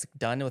day and it's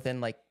done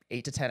within like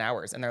 8 to 10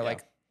 hours. And they're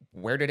like,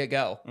 where did it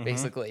go?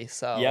 Basically.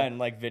 So yeah. And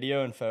like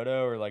video and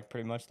photo are like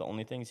pretty much the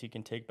only things you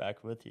can take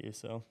back with you.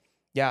 So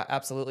yeah,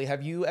 absolutely.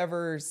 Have you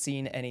ever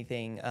seen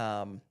anything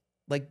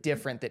like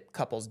different that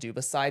couples do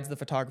besides the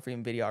photography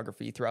and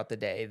videography throughout the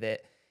day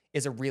that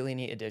is a really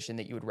neat addition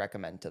that you would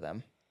recommend to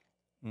them?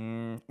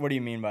 What do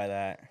you mean by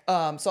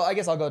that? So I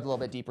guess I'll go a little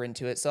bit deeper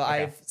into it. So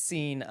I've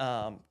seen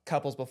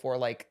couples before,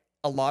 like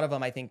a lot of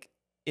them I think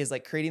is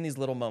like creating these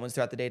little moments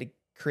throughout the day to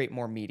create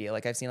more media.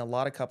 Like I've seen a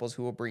lot of couples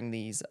who will bring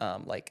these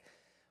like,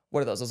 what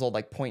are those old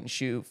like point and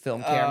shoot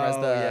film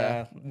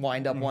cameras,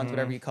 wind up ones,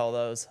 whatever you call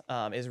those,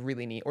 is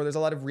really neat. Or there's a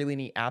lot of really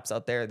neat apps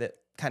out there that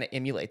kind of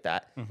emulate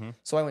that.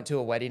 So I went to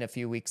a wedding a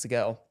few weeks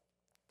ago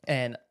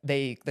and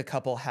the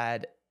couple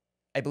had,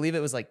 I believe it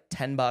was like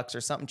 $10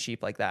 or something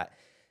cheap like that,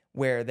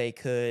 where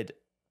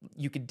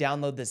you could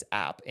download this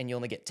app and you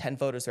only get 10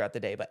 photos throughout the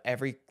day, but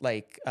every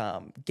like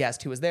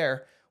guest who was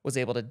there was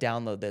able to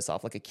download this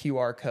off like a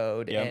QR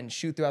code and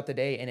shoot throughout the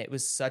day. And it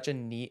was such a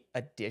neat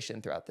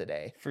addition throughout the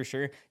day. For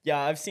sure.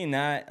 Yeah, I've seen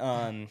that.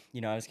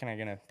 You know, I was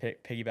kind of going to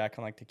piggyback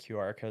on like the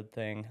QR code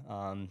thing.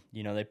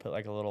 You know, they put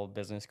like a little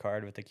business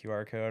card with the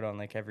QR code on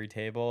like every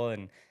table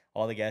and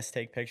all the guests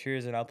take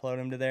pictures and upload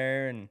them to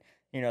there. And,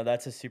 you know,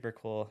 that's a super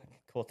cool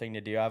thing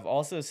to do. I've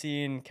also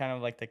seen kind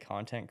of like the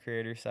content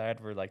creator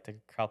side where like the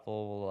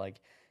couple will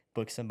like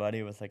book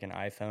somebody with like an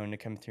iPhone to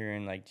come through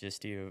and like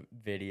just do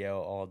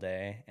video all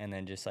day and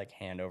then just like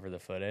hand over the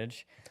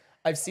footage.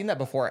 I've seen that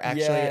before,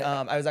 actually.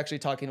 I was actually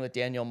talking with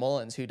Danielle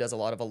Mullins, who does a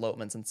lot of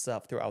elopements and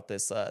stuff throughout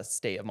this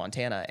state of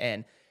Montana.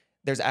 And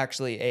there's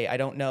actually I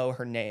don't know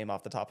her name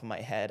off the top of my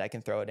head. I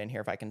can throw it in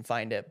here if I can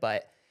find it.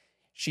 But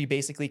she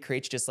basically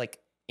creates just like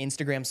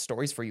Instagram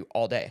stories for you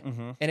all day.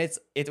 And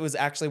it was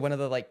actually one of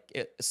the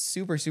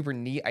super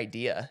neat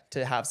idea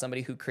to have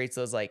somebody who creates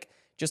those like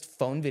just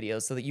phone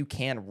videos so that you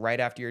can right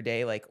after your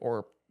day, like,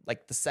 or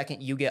like the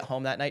second you get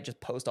home that night, just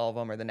post all of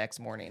them or the next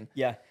morning.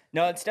 Yeah,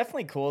 no, it's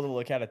definitely cool to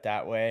look at it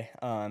that way.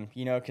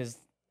 You know, because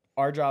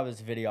our job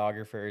as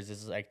videographers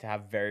is like to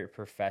have very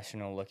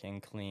professional looking,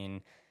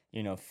 clean,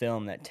 you know,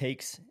 film that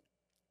takes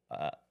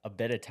a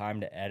bit of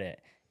time to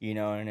edit, you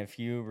know, and if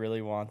you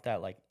really want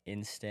that like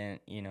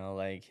instant, you know,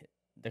 like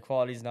the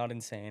quality's not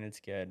insane, it's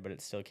good, but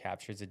it still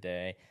captures a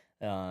day,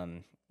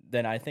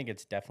 then I think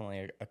it's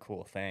definitely a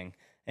cool thing.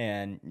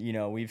 And, you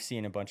know, we've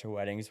seen a bunch of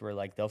weddings where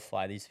like they'll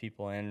fly these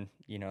people in,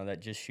 you know,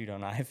 that just shoot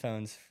on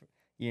iPhones,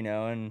 you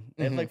know, and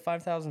they have like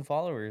 5,000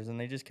 followers and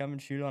they just come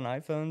and shoot on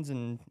iPhones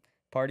and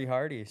party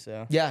hardy.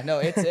 So yeah, no,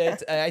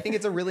 it's I think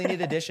it's a really neat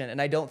addition, and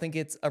I don't think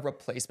it's a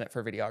replacement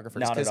for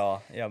videographers. Not at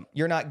all. Yeah,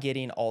 you're not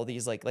getting all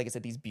these like I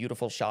said, these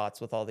beautiful shots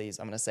with all these,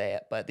 I'm gonna say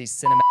it, but these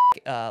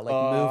cinematic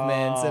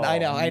movements, and I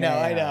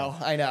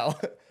know,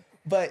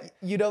 but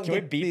you don't. Can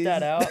we beat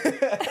that out?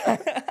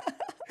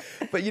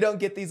 But you don't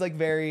get these like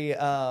very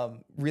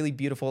really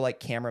beautiful like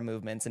camera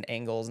movements and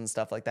angles and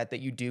stuff like that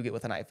you do get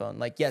with an iPhone.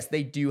 Like, yes,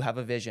 they do have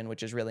a vision,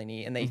 which is really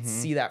neat, and they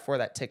see that for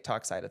that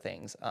TikTok side of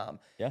things.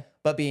 Yeah.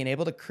 But being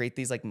able to create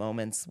these like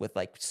moments with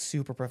like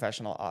super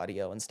professional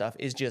audio and stuff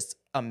is just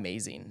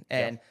amazing.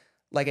 And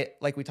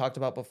like we talked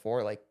about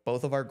before, like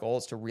both of our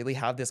goals to really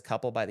have this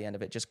couple by the end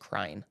of it just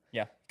crying.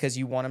 Yeah. Because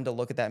you want them to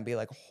look at that and be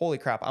like, holy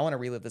crap, I want to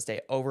relive this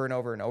day over and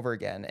over and over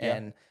again. Yeah.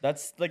 And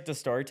that's like the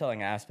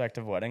storytelling aspect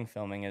of wedding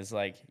filming is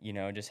like, you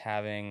know, just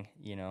having,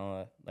 you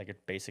know, like a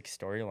basic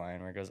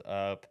storyline where it goes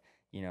up,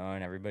 you know,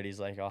 and everybody's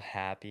like all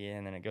happy,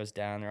 and then it goes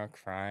down, they're all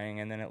crying,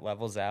 and then it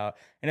levels out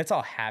and it's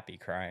all happy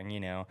crying, you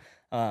know.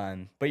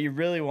 But you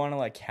really want to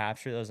like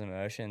capture those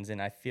emotions.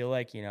 And I feel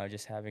like, you know,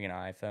 just having an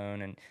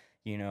iPhone and,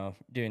 you know,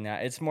 doing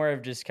that, it's more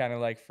of just kind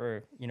of like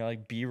for, you know,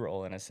 like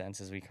B-roll in a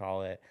sense, as we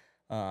call it.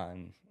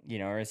 You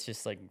know, or it's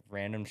just like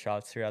random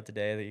shots throughout the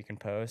day that you can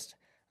post.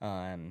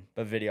 But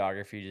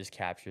videography just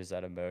captures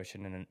that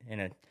emotion in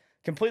a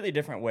completely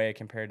different way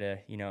compared to,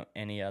 you know,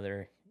 any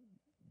other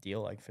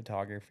deal like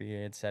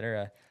photography,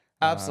 etc.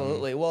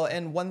 Absolutely. Well,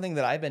 and one thing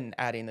that I've been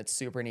adding that's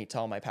super neat to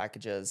all my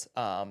packages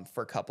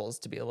for couples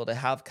to be able to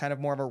have kind of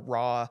more of a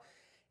raw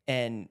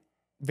and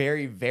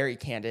very, very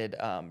candid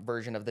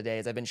version of the day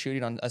is I've been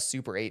shooting on a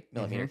Super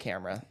 8mm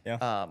camera,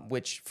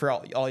 which for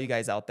all you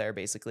guys out there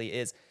basically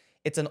is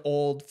it's an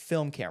old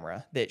film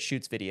camera that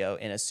shoots video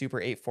in a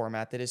Super 8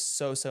 format that is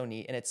so, so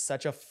neat. And it's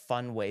such a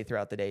fun way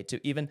throughout the day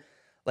to even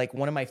like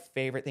one of my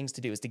favorite things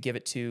to do is to give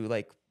it to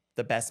like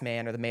the best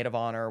man or the maid of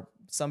honor,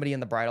 somebody in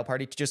the bridal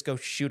party to just go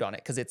shoot on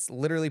it. Cause it's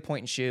literally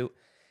point and shoot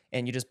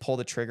and you just pull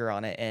the trigger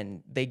on it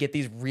and they get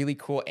these really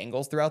cool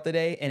angles throughout the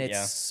day. And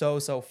it's so,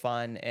 so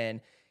fun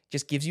and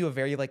just gives you a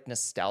very like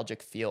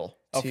nostalgic feel.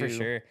 Oh, for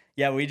sure.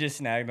 Yeah, we just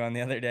snagged one the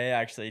other day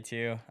actually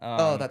too.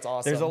 Oh, that's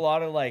awesome. There's a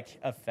lot of like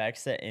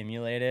effects that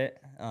emulate it.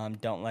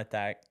 Don't let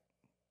that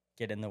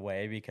get in the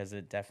way because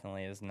it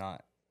definitely is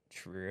not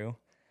true.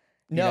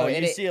 No,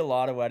 you see a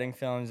lot of wedding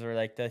films where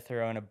like they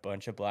throw in a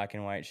bunch of black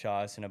and white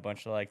shots and a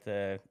bunch of like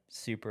the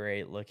Super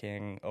 8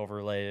 looking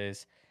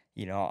overlays,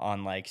 you know,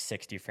 on like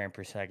 60 frame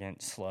per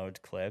second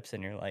slowed clips,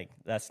 and you're like,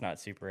 that's not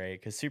Super 8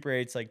 because Super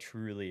 8's like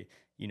truly,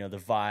 you know, the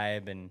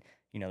vibe and,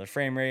 you know, the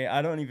frame rate.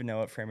 I don't even know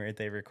what frame rate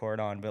they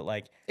record on, but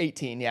like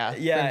 18, frames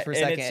per and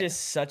second. it's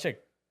just such a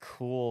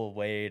cool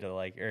way to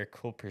like, or a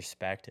cool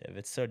perspective.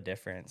 It's so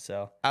different.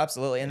 So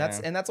absolutely, and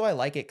that's why I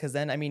like it because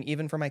then I mean,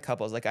 even for my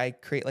couples, like I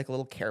create like a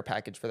little care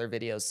package for their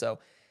videos. So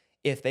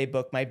if they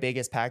book my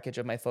biggest package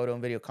of my photo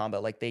and video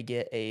combo, like they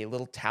get a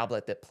little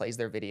tablet that plays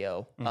their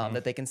video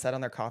that they can set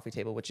on their coffee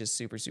table, which is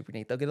super, super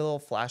neat. They'll get a little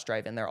flash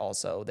drive in there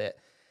also that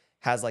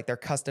has like their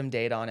custom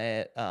date on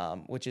it,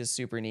 which is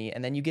super neat.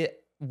 And then you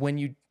get, when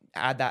you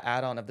add that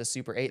add-on of the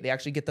Super 8, they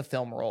actually get the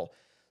film roll.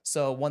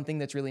 So one thing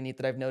that's really neat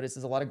that I've noticed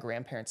is a lot of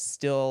grandparents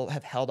still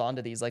have held on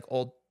to these like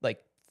old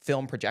like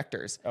film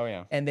projectors. Oh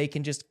yeah. And they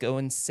can just go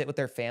and sit with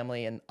their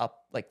family and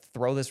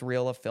throw this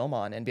reel of film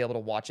on and be able to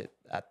watch it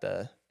at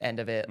the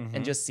end of it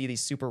and just see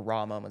these super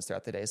raw moments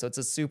throughout the day. So it's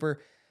a super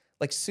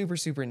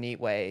neat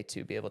way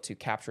to be able to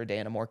capture a day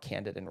in a more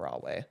candid and raw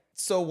way.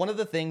 So one of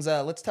the things,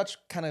 let's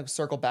kind of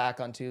circle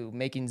back onto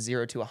making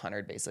 0 to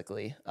 100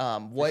 basically.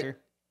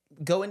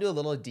 Go into a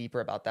little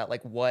deeper about that.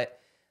 Like what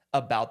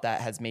about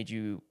that has made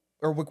you,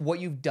 or what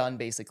you've done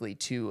basically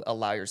to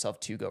allow yourself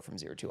to go from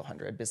 0 to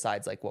 100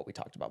 besides like what we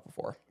talked about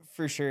before.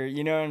 For sure.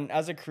 You know, and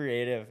as a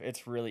creative,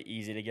 it's really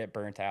easy to get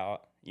burnt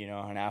out, you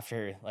know, and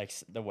after like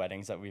the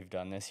weddings that we've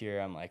done this year,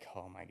 I'm like,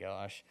 oh my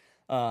gosh.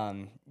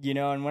 You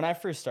know, and when I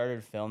first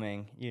started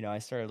filming, you know, I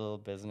started a little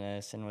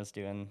business and was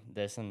doing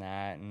this and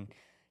that. And,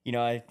 you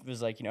know, I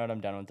was like, you know what,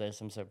 I'm done with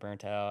this. I'm so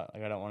burnt out.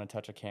 Like, I don't want to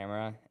touch a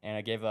camera. And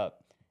I gave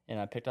up. And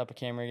I picked up a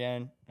camera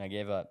again, and I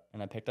gave up.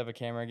 And I picked up a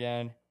camera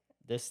again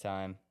this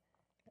time.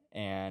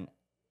 And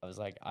I was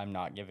like, I'm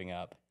not giving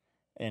up.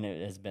 And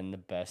it has been the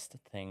best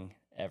thing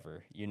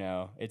ever. You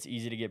know, it's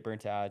easy to get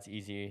burnt out. It's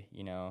easy,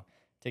 you know,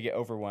 to get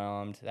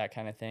overwhelmed, that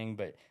kind of thing.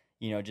 But,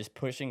 you know, just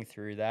pushing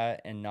through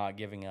that and not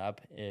giving up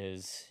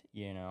is,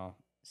 you know,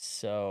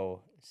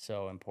 so,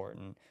 so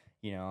important,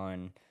 you know.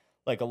 And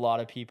like a lot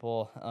of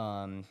people,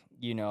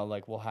 you know,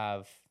 like we'll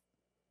have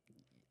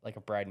like a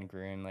bride and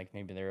groom, like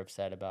maybe they're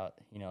upset about,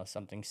 you know,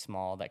 something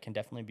small that can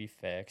definitely be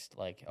fixed.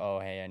 Like, oh,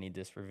 hey, I need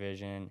this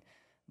revision,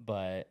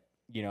 but,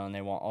 you know, and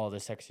they want all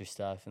this extra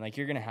stuff. And like,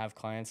 you're going to have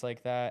clients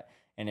like that.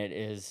 And it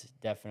is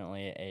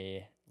definitely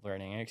a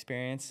learning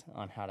experience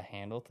on how to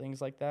handle things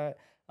like that.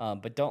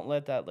 But don't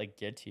let that like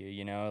get to you,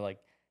 you know, like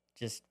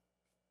just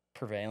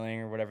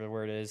prevailing or whatever the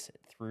word is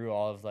through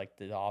all of like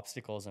the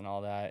obstacles and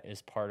all that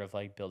is part of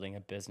like building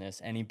a business.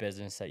 Any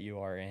business that you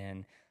are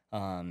in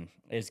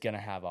is going to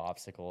have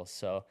obstacles.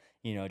 So,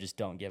 you know, just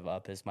don't give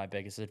up is my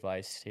biggest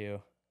advice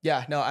too.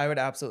 Yeah, no, I would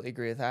absolutely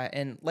agree with that.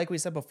 And like we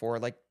said before,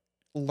 like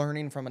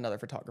learning from another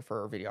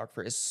photographer or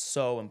videographer is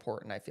so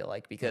important, I feel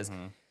like, because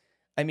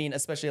I mean,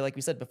 especially like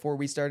we said, before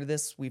we started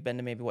this, we've been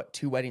to maybe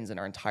 2 weddings in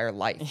our entire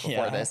life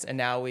before this. And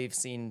now we've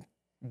seen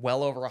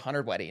well over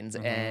 100 weddings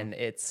and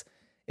it's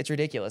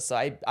ridiculous. So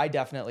I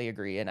definitely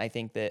agree. And I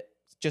think that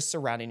just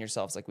surrounding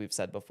yourselves, like we've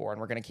said before,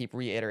 and we're going to keep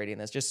reiterating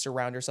this, just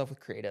surround yourself with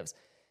creatives,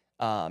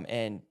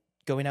 and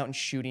going out and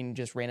shooting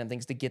just random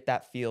things to get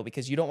that feel,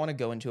 because you don't want to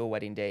go into a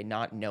wedding day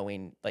not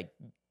knowing like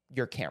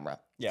your camera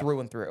through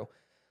and through.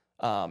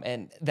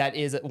 And that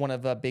is one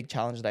of the big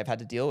challenges that I've had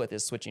to deal with,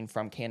 is switching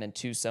from Canon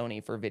to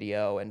Sony for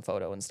video and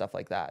photo and stuff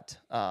like that.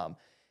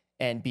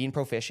 And being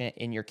proficient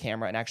in your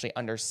camera and actually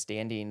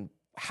understanding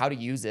how to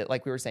use it.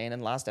 Like we were saying in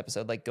the last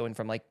episode, like going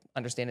from like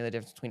understanding the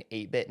difference between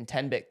 8-bit and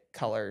 10-bit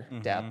color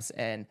depths,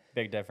 and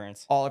big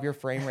difference, all of your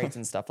frame rates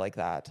and stuff like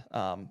that.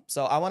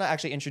 So I want to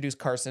actually introduce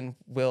Carson,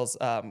 Will's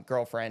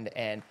girlfriend,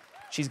 and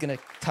she's going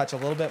to touch a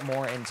little bit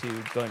more into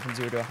going from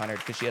 0 to 100,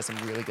 because she has some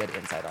really good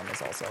insight on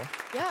this also.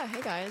 Yeah,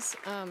 hey guys.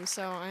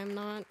 So I'm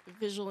not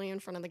visually in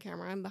front of the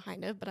camera, I'm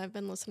behind it, but I've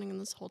been listening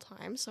this whole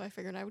time, so I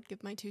figured I would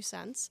give my 2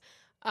 cents.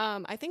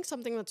 I think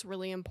something that's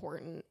really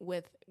important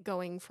with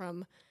going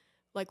from,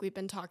 like we've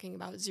been talking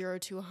about, 0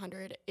 to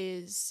 100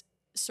 is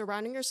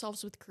surrounding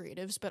yourselves with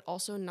creatives, but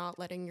also not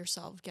letting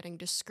yourself getting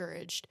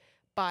discouraged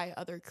by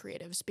other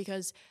creatives,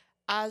 because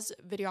as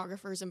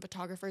videographers and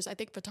photographers, I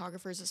think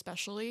photographers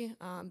especially,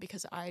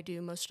 because I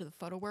do most of the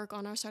photo work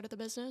on our side of the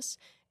business.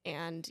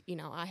 And, you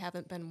know, I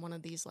haven't been one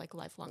of these like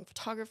lifelong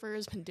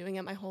photographers, been doing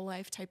it my whole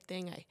life type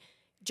thing. I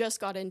just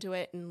got into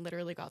it and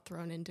literally got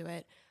thrown into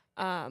it.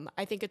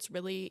 I think it's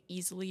really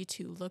easily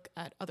to look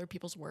at other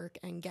people's work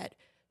and get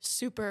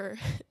super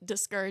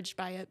discouraged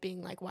by it,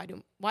 being like, why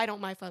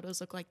don't my photos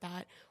look like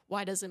that?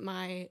 Why doesn't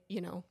my,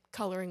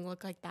 coloring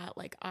look like that?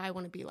 Like, I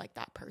want to be like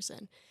that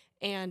person.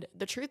 And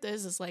the truth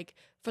is like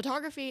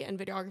photography and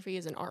videography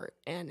is an art,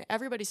 and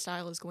everybody's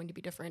style is going to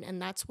be different.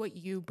 And that's what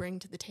you bring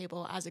to the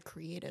table as a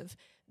creative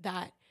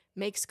that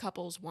makes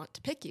couples want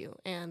to pick you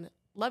and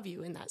love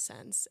you in that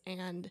sense.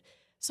 And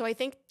so I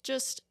think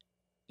just,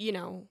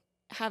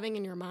 having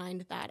in your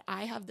mind that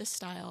I have this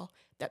style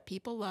that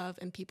people love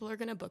and people are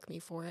going to book me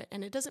for it.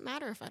 And it doesn't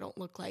matter if I don't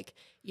look like,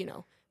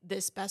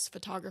 this best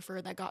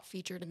photographer that got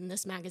featured in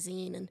this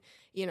magazine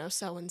and,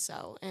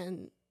 so-and-so.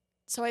 And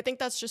so I think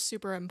that's just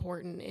super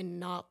important in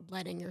not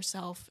letting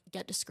yourself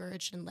get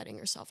discouraged and letting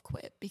yourself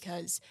quit,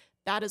 because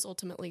that is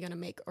ultimately going to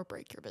make or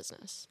break your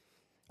business.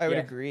 I would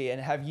agree.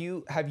 And have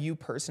you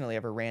personally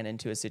ever ran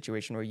into a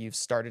situation where you've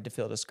started to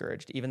feel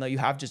discouraged, even though you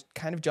have just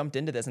kind of jumped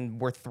into this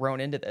and were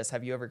thrown into this?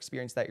 Have you ever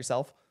experienced that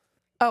yourself?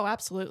 Oh,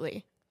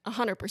 absolutely.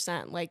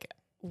 100%. Like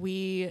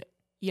we,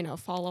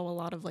 follow a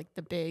lot of like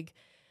the big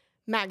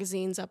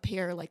magazines up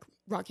here, like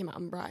Rocky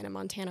Mountain Bride and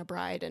Montana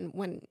Bride. And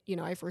when,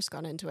 I first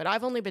got into it,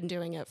 I've only been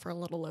doing it for a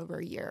little over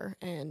a year.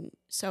 And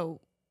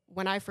so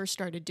when I first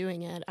started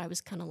doing it, I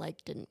was kind of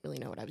like, didn't really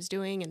know what I was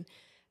doing and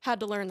had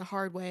to learn the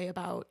hard way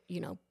about,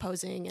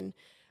 posing and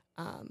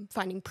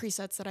finding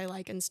presets that I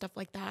like and stuff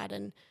like that.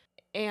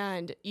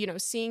 And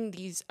seeing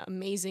these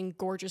amazing,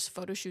 gorgeous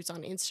photo shoots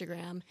on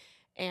Instagram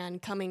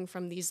and coming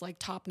from these like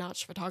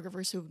top-notch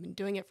photographers who've been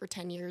doing it for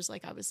 10 years,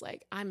 like I was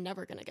like, I'm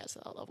never going to get to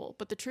that level.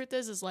 But the truth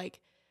is like,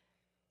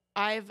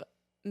 I've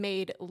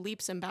made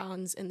leaps and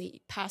bounds in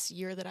the past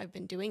year that I've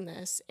been doing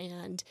this.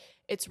 And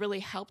it's really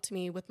helped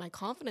me with my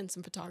confidence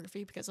in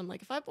photography, because I'm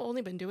like, if I've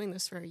only been doing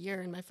this for a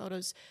year and my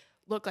photos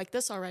look like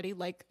this already,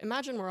 like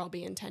imagine where I'll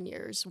be in 10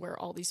 years when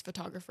all these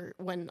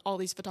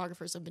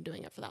photographers have been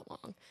doing it for that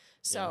long.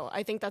 So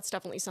I think that's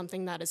definitely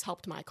something that has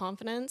helped my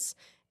confidence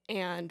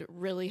and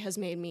really has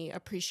made me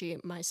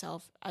appreciate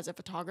myself as a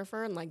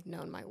photographer and like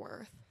known my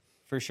worth.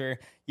 For sure.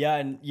 Yeah.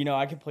 And,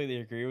 I completely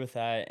agree with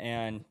that.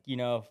 And,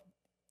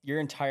 your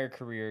entire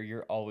career,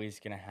 you're always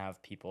going to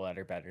have people that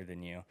are better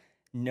than you.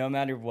 No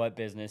matter what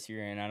business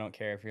you're in, I don't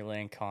care if you're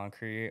laying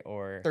concrete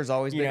or there's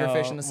always bigger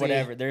fish in the sea.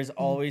 Whatever. There's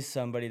always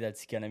somebody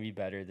that's gonna be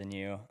better than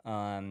you.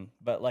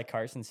 But like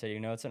Carson said,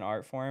 it's an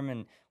art form,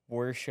 and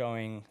we're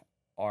showing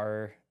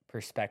our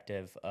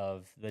perspective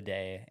of the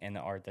day and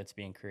the art that's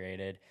being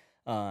created.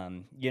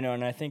 And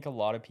I think a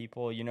lot of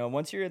people,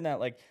 once you're in that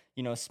like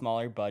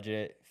smaller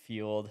budget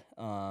field,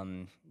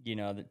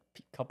 the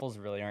couples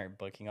really aren't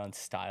booking on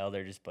style;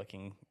 they're just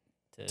booking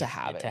to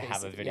have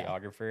a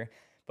videographer. Yeah.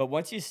 But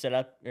once you step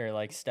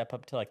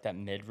up to like that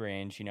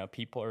mid-range,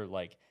 people are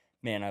like,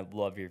 man, I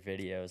love your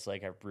videos.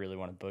 Like, I really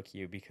want to book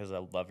you because I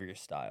love your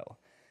style,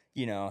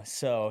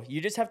 So you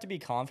just have to be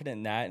confident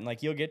in that. And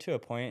like, you'll get to a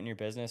point in your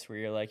business where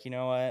you're like, you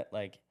know what?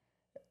 Like,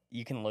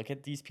 you can look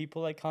at these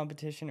people like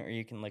competition, or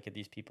you can look at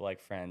these people like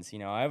friends.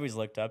 I always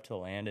looked up to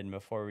Landon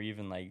before we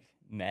even like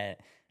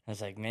met. I was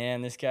like,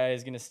 man, this guy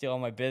is going to steal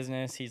my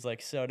business. He's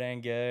like so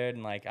dang good.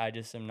 And like, I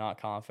just am not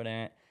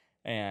confident.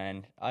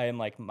 And I am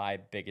like my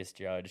biggest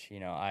judge.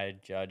 I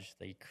judge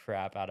the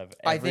crap out of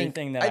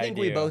everything I think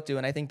we both do.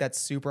 And I think that's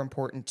super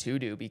important to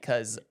do,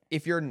 because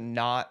if you're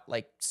not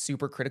like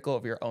super critical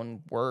of your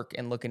own work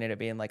and looking at it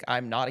being like,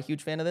 I'm not a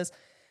huge fan of this,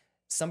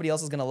 somebody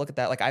else is going to look at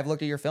that. Like, I've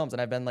looked at your films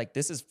and I've been like,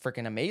 this is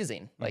freaking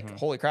amazing. Like,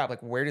 holy crap. Like,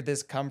 where did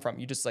this come from?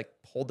 You just like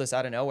pulled this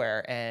out of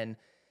nowhere. And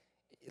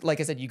like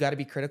I said, you got to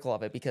be critical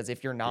of it, because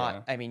if you're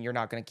not, I mean, you're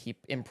not going to keep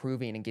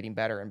improving and getting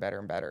better and better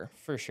and better.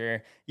 For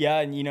sure. Yeah.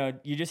 And,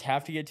 you just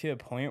have to get to a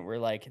point where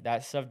like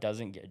that stuff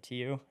doesn't get to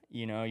you.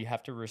 You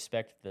have to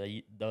respect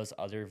those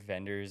other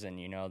vendors and,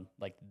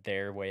 like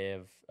their way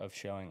of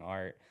showing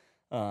art.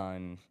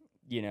 And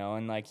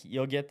like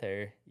you'll get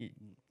there.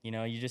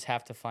 You just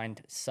have to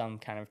find some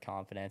kind of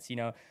confidence.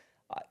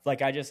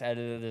 Like I just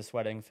edited this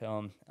wedding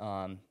film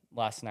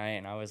last night,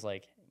 and I was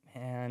like,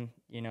 man,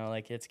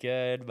 like it's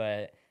good,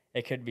 but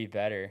it could be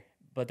better.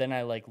 But then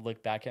I like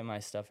look back at my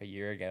stuff a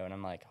year ago, and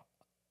I'm like,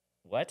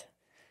 what?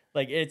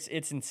 Like it's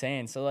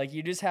insane. So like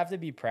you just have to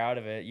be proud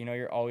of it.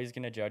 You're always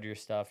gonna judge your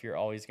stuff. You're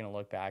always gonna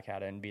look back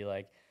at it and be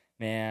like,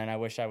 man, I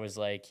wish I was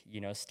like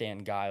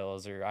Stan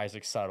Giles or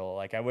Isaac Suttle.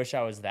 Like I wish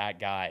I was that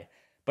guy.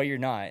 But you're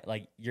not.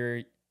 Like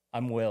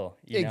I'm Will.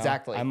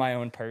 Exactly. I'm my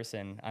own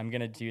person. I'm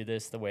going to do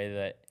this the way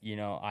that,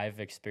 I've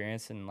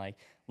experienced, and like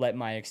let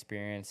my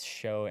experience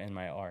show in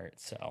my art.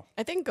 So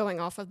I think going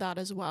off of that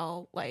as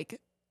well, like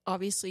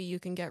obviously you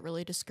can get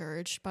really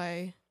discouraged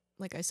by,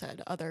 like I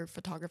said, other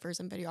photographers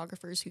and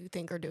videographers who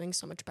think are doing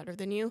so much better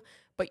than you,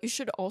 but you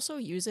should also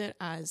use it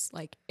as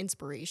like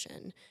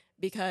inspiration,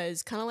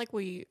 because kind of like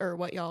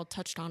what y'all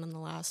touched on in the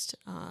last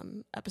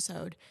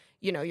episode,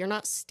 you're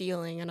not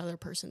stealing another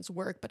person's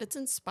work, but it's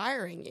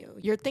inspiring you.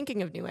 You're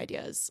thinking of new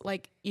ideas.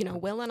 Like,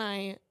 Will and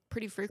I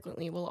pretty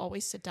frequently will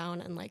always sit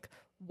down and like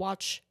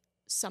watch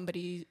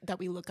somebody that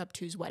we look up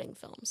to's wedding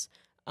films,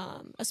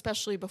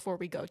 especially before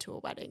we go to a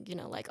wedding,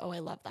 like, oh, I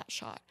love that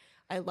shot.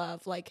 I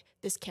love like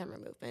this camera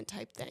movement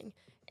type thing.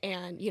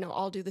 And,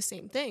 I'll do the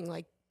same thing,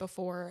 like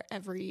before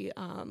every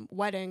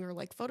wedding or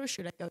like photo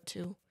shoot I go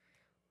to,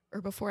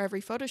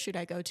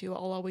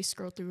 I'll always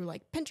scroll through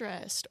like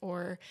Pinterest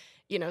or,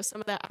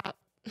 some of the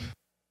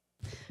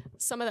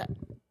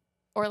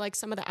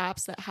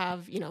apps that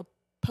have,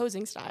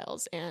 posing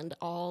styles, and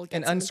all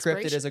get And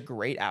Unscripted is a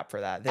great app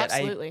for that.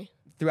 Absolutely.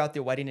 Throughout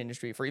the wedding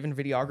industry, for even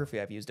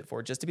videography, I've used it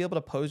for, just to be able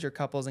to pose your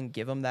couples and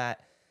give them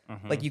that.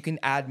 Like you can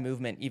add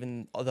movement,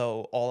 even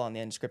though all on the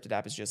Unscripted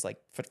app is just like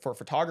for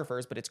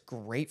photographers, but it's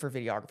great for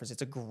videographers.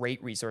 It's a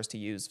great resource to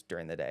use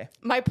during the day.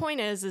 My point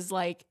is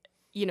like,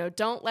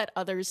 don't let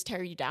others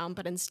tear you down,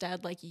 but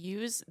instead like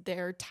use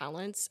their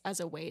talents as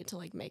a way to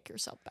like make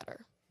yourself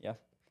better. Yeah.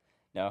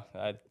 No,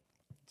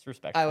 it's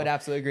respectful. I would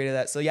absolutely agree to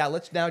that. So yeah,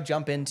 let's now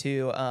jump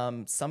into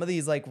some of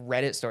these like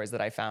Reddit stories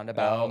that I found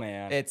about. Oh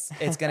man, it's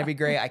gonna be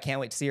great. I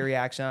can't wait to see your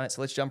reaction on it. So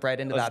let's jump right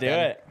into that.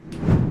 Let's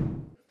do it.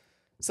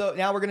 So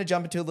now we're gonna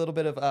jump into a little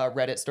bit of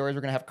Reddit stories.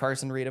 We're gonna have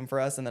Carson read them for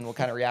us, and then we'll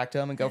kind of react to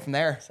them and go from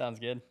there. Sounds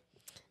good.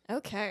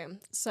 Okay,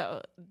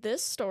 so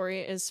this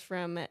story is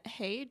from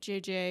Hey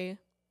JJ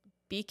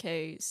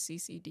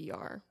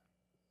BKCCDR.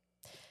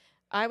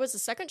 I was a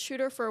second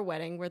shooter for a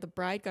wedding where the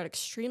bride got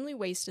extremely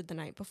wasted the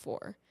night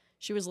before.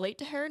 She was late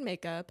to hair and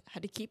makeup,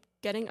 had to keep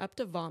getting up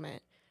to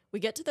vomit. We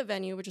get to the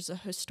venue, which is a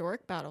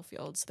historic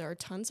battlefield, so there are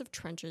tons of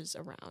trenches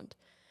around.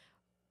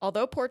 All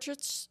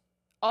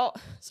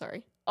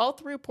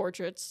through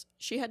portraits,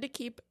 she had to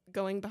keep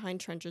going behind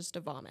trenches to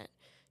vomit.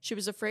 She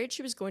was afraid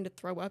she was going to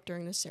throw up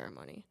during the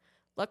ceremony.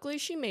 Luckily,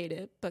 she made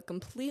it, but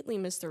completely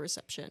missed the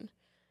reception.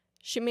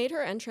 She made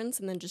her entrance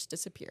and then just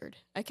disappeared.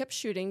 I kept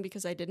shooting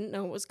because I didn't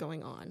know what was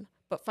going on,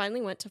 but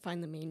finally went to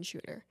find the main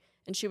shooter.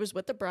 And she was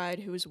with the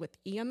bride, who was with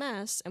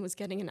EMS and was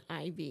getting an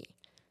IV.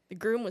 The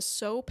groom was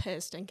so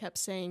pissed and kept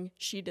saying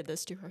she did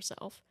this to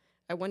herself.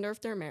 I wonder if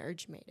their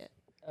marriage made it.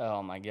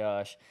 Oh my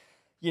gosh.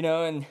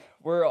 And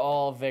we're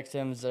all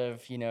victims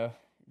of,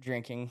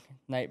 drinking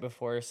night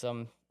before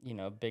some,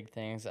 big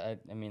things. I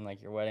mean,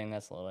 like your wedding,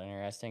 that's a little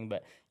interesting,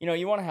 but,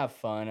 you want to have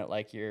fun at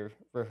like your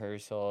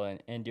rehearsal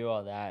and do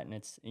all that. And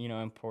it's,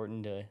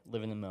 important to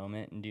live in the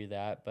moment and do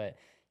that. But,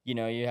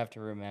 you have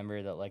to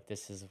remember that like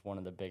this is one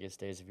of the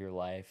biggest days of your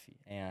life.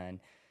 And,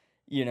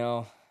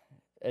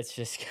 it's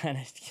just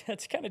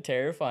it's kind of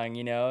terrifying,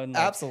 and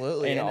like,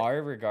 absolutely in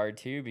our regard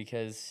too,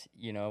 because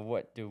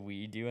what do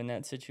we do in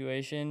that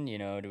situation?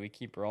 Do we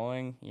keep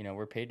rolling?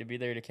 We're paid to be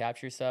there to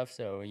capture stuff,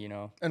 so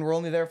and we're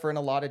only there for an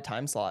allotted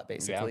time slot,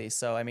 basically.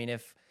 So I mean,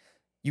 if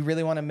you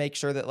really want to make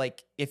sure that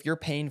like if you're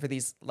paying for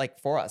these, like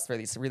for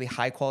these really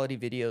high quality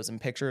videos and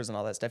pictures and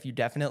all that stuff, you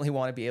definitely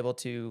want to be able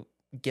to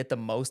get the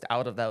most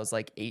out of those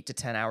like 8 to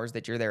 10 hours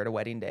that you're there to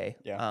wedding day.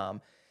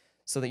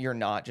 So that you're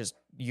not just,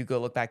 you go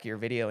look back at your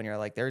video and you're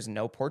like, there's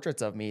no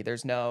portraits of me.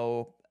 There's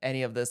no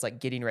any of this like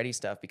getting ready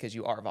stuff because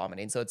you are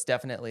vomiting. So it's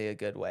definitely a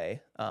good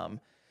way.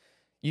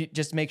 You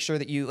just make sure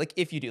that you, like,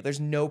 if you do,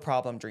 there's no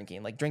problem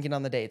drinking. Like drinking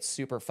on the day, it's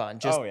super fun.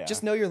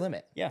 Just know your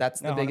limit. Yeah,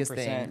 that's the biggest 100%.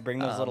 thing. Bring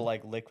those little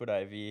like liquid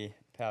IV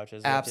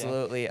pouches.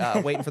 Absolutely.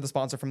 Waiting for the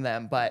sponsor from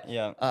them. But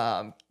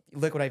yeah.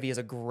 Liquid IV is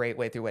a great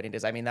way through wedding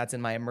days. I mean, that's in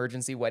my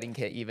emergency wedding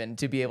kit, even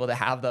to be able to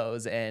have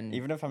those. And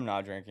even if I'm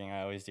not drinking,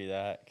 I always do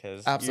that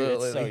because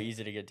absolutely, it's so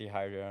easy to get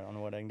dehydrated on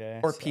a wedding day.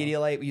 Or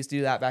Pedialyte, we used to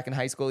do that back in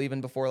high school,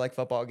 even before like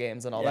football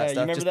games and all that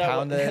stuff. You just remember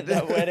pound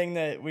that wedding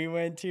that we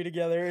went to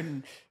together,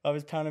 and I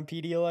was pounding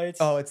Pedialytes.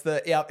 Oh, it's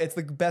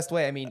the best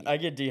way. I mean, I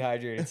get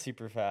dehydrated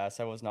super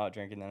fast. I was not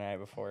drinking the night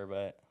before,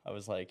 but I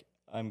was like,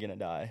 I'm gonna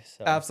die.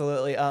 So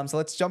Absolutely. So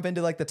let's jump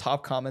into like the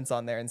top comments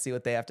on there and see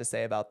what they have to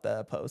say about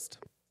the post.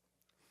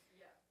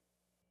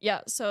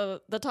 Yeah,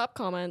 so the top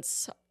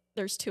comments,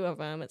 there's 2 of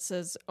them. It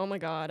says, "Oh my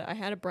God, I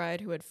had a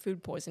bride who had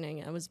food poisoning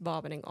and was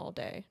vomiting all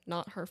day.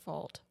 Not her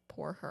fault.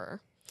 Poor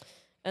her."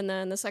 And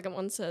then the second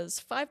one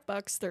says,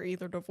 $5, they're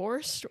either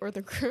divorced or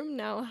the groom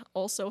now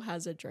also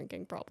has a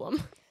drinking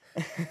problem.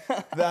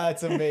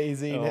 That's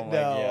amazing. Oh my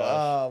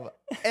gosh.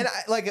 And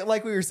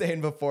like we were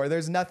saying before,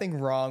 there's nothing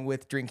wrong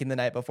with drinking the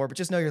night before, but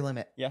just know your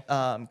limit.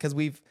 Yeah. Because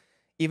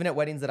even at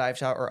weddings that I've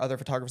shot or other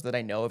photographers that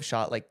I know have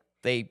shot, like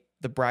the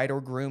bride or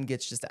groom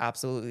gets just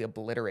absolutely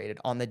obliterated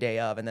on the day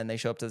of, and then they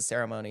show up to the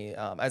ceremony.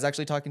 I was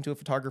actually talking to a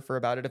photographer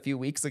about it a few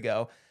weeks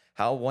ago,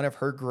 how one of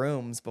her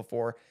grooms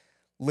before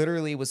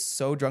literally was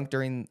so drunk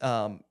during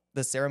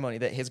the ceremony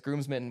that his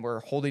groomsmen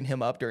were holding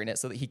him up during it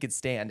so that he could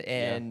stand.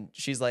 And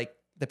she's like,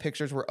 the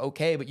pictures were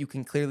okay, but you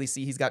can clearly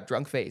see he's got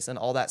drunk face and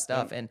all that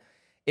stuff. And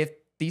if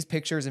these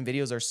pictures and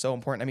videos are so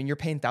important, I mean, you're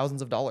paying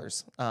thousands of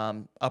dollars,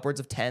 upwards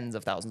of tens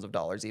of thousands of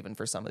dollars, even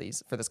for some of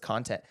these, for this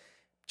content.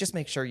 Just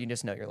make sure you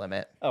just know your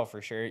limit. Oh,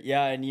 for sure.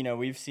 Yeah. And,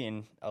 we've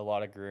seen a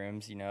lot of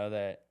grooms,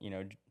 that,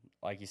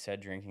 like you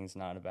said, drinking's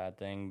not a bad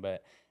thing,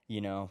 but,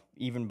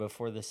 even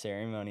before the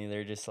ceremony,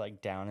 they're just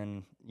like down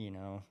in,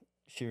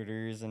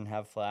 shooters and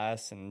have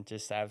flasks and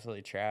just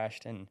absolutely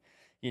trashed. And,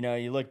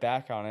 you look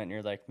back on it and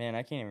you're like, man,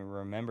 I can't even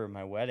remember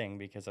my wedding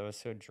because I was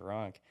so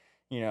drunk,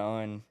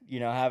 and,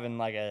 having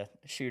like a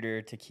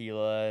shooter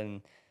tequila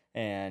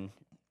and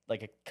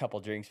like a couple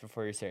drinks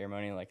before your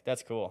ceremony, like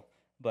that's cool.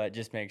 But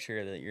just make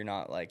sure that you're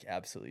not like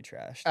absolutely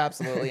trashed.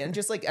 Absolutely. And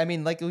just like, I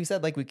mean, like we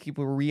said, like we keep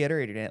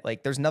reiterating it,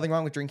 like there's nothing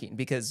wrong with drinking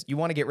because you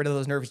want to get rid of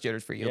those nervous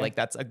jitters for you. Yeah. Like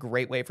that's a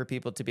great way for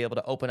people to be able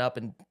to open up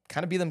and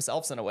kind of be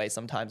themselves in a way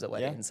sometimes at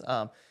weddings.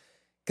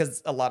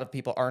 Because a lot of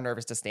people are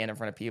nervous to stand in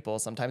front of people,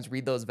 sometimes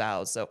read those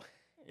vows. So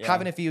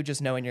having a few,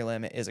 just knowing your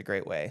limit is a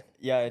great way.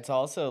 Yeah, it's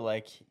also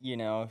like,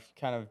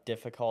 kind of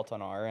difficult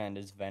on our end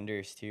as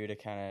vendors too, to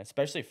kind of,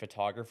 especially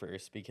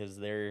photographers, because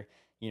they're,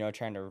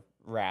 trying to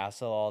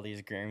wrestle all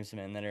these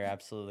groomsmen that are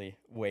absolutely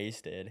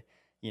wasted,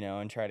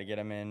 and try to get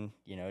them in,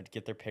 to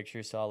get their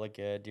pictures to all look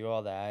good, do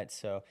all that.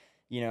 So,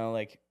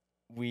 like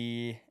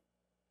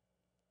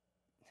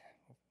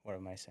what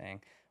am I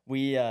saying?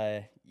 We,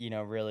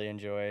 really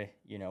enjoy,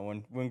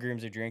 when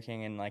grooms are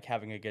drinking and like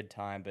having a good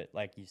time, but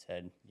like you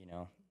said,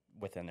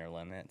 within their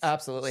limits.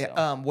 Absolutely.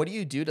 So. What do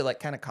you do to like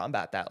kind of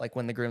combat that? Like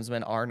when the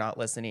groomsmen are not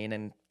listening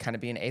and kind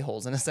of being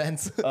a-holes in a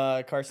sense?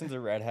 Carson's a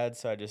redhead,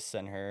 so I just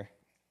send her.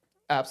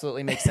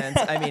 Absolutely makes sense.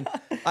 I mean,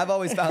 I've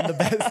always found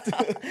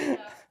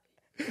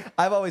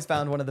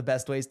one of the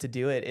best ways to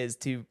do it is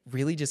to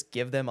really just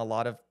give them a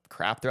lot of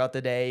crap throughout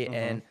the day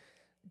and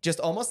just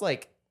almost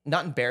like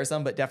not embarrass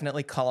them, but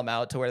definitely call them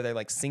out to where they're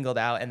like singled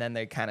out and then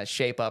they kind of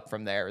shape up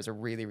from there is a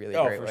really, really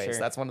great way. Sure. So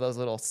that's one of those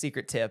little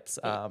secret tips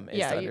is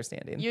to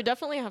understanding. You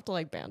definitely have to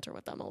like banter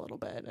with them a little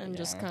bit and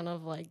just kind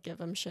of like give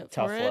them shit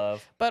Tough for it.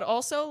 love. But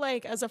also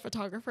like as a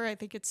photographer, I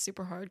think it's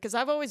super hard because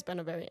I've always been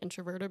a very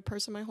introverted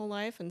person my whole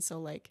life. And so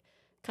like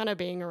kind of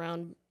being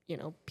around,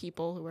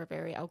 people who are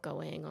very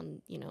outgoing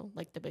on,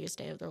 like the biggest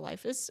day of their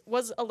life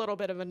was a little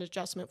bit of an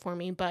adjustment for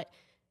me, but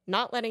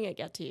not letting it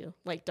get to you.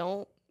 Like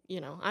don't,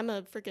 I'm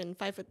a freaking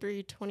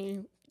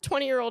 5'3",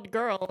 20-year-old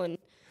girl and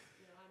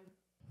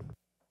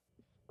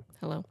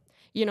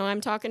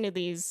I'm talking to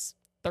these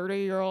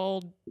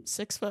 30-year-old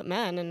 6-foot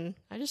men and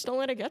I just don't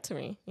let it get to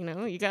me.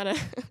 You gotta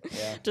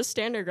just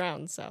stand your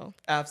ground. So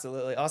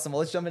absolutely. Awesome. Well,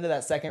 let's jump into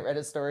that second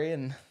Reddit story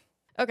and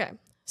okay.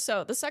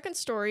 So the second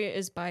story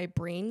is by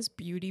Brains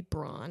Beauty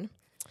Braun.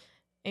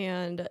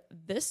 And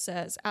this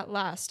says, "At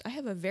last, I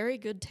have a very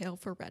good tale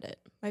for Reddit.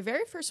 My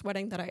very first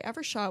wedding that I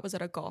ever shot was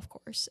at a golf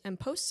course, and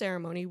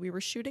post-ceremony, we were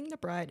shooting the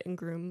bride and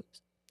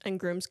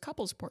groom's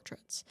couples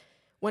portraits.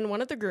 When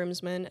one of the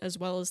groomsmen, as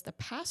well as the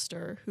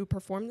pastor who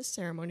performed the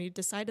ceremony,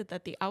 decided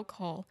that the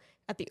alcohol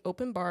at the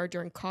open bar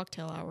during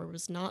cocktail hour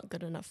was not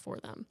good enough for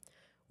them.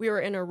 We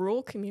were in a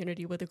rural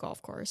community with a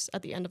golf course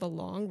at the end of a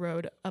long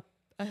road up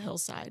a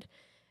hillside.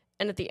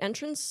 And at the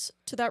entrance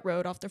to that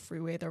road off the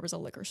freeway, there was a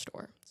liquor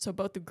store. So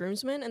both the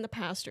groomsmen and the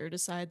pastor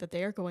decide that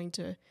they are going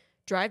to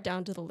drive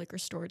down to the liquor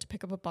store to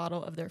pick up a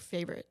bottle of their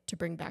favorite to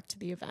bring back to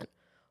the event.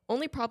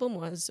 Only problem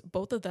was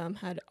both of them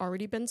had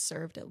already been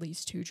served at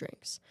least 2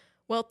 drinks.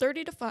 Well,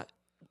 30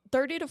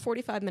 to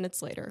 45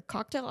 minutes later,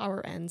 cocktail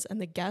hour ends and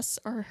the guests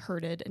are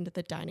herded into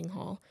the dining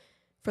hall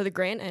for the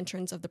grand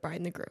entrance of the bride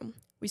and the groom.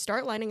 We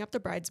start lining up the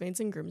bridesmaids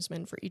and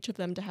groomsmen for each of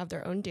them to have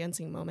their own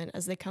dancing moment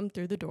as they come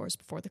through the doors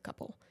before the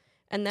couple.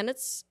 And then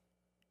it's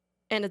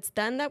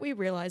then that we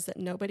realize that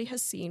nobody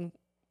has seen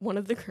one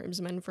of the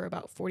groomsmen for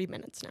about 40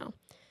 minutes now.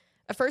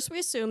 At first, we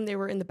assumed they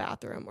were in the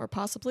bathroom, or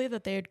possibly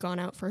that they had gone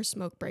out for a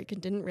smoke break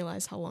and didn't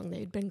realize how long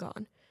they had been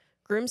gone.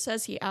 Groom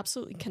says he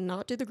absolutely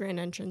cannot do the grand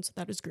entrance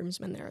without his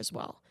groomsmen there as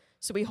well.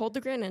 So we hold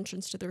the grand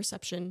entrance to the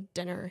reception,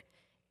 dinner,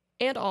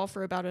 and all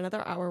for about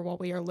another hour while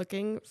we are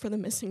looking for the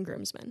missing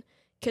groomsmen.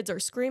 Kids are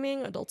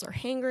screaming, adults are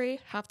hangry,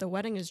 half the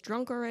wedding is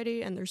drunk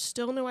already, and there's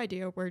still no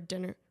idea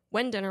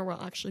when dinner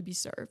will actually be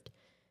served.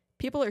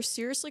 People are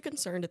seriously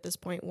concerned at this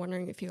point,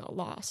 wondering if he got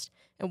lost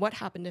and what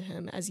happened to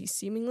him as he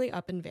seemingly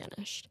up and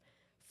vanished.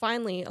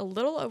 Finally, a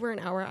little over an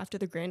hour after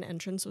the grand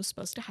entrance was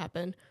supposed to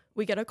happen,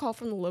 we get a call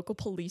from the local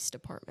police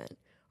department.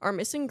 Our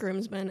missing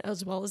groomsmen,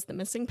 as well as the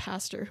missing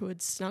pastor who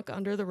had snuck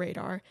under the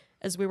radar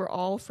as we were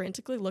all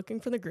frantically looking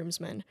for the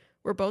groomsmen,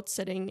 were both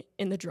sitting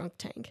in the drunk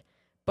tank.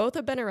 Both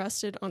have been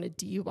arrested on a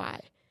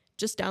DUI,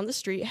 just down the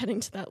street heading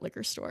to that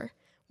liquor store.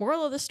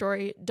 Moral of the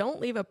story, don't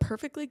leave a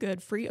perfectly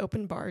good free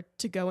open bar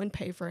to go and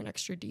pay for an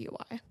extra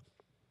DUI.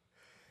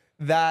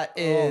 That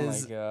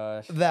is, oh my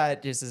gosh,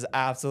 that just is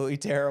absolutely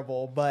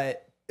terrible.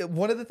 But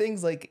one of the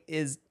things like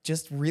is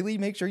just really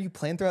make sure you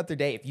plan throughout the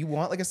day. If you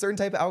want like a certain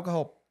type of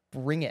alcohol,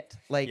 bring it.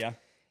 Like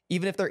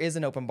even if there is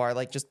an open bar,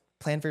 like just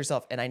plan for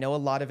yourself. And I know a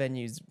lot of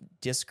venues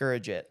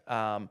discourage it.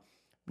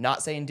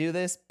 Not saying do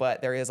this,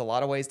 but there is a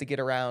lot of ways to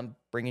get around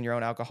bringing your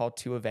own alcohol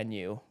to a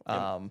venue.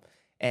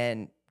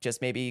 And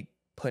just maybe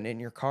put it in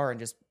your car and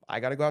just, I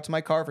got to go out to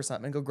my car for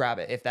something and go grab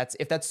it. If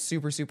that's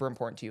super, super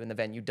important to you and the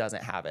venue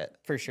doesn't have it.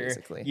 For sure.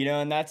 Basically. You know,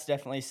 and that's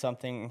definitely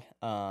something,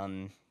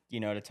 you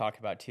know, to talk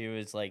about too,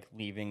 is like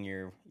leaving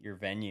your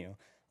venue.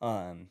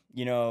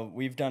 You know,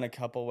 we've done a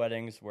couple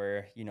weddings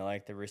where, you know,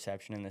 like the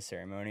reception and the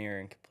ceremony are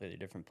in completely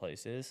different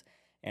places.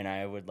 And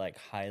I would like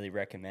highly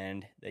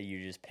recommend that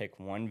you just pick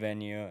one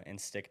venue and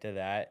stick to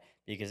that,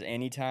 because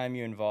anytime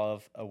you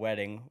involve a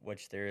wedding,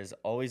 which there is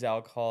always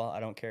alcohol, I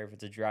don't care if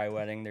it's a dry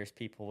wedding, there's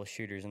people with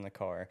shooters in the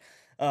car.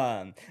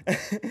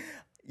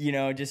 You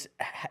know,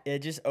 it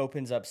just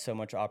opens up so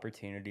much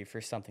opportunity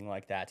for something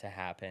like that to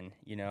happen,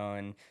 you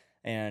know,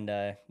 and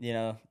you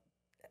know,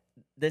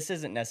 this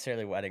isn't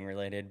necessarily wedding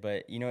related,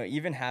 but you know,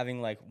 even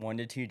having like 1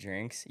 to 2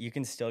 drinks, you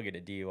can still get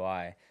a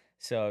DUI.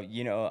 So,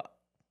 you know,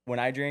 when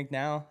I drink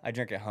now, I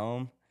drink at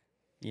home.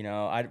 You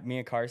know, me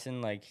and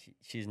Carson, like,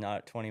 she's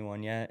not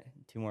 21 yet.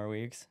 2 more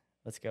weeks.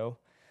 Let's go.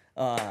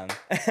 You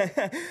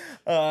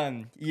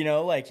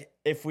know, like,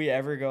 if we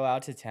ever go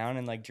out to town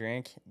and like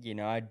drink, you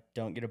know, I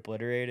don't get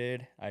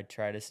obliterated. I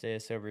try to stay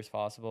as sober as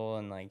possible,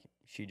 and like,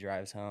 she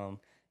drives home.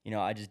 You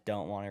know, I just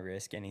don't want to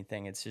risk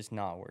anything. It's just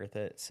not worth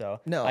it. So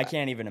no, I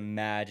can't even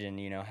imagine,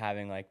 you know,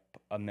 having like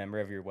a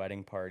member of your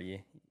wedding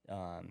party,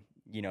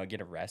 you know,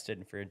 get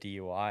arrested for a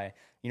DUI.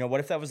 You know,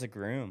 what if that was a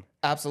groom?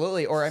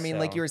 Absolutely. Or I mean,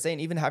 like you were saying,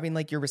 even having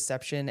like your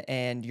reception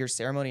and your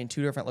ceremony in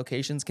 2 different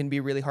locations can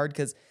be really hard,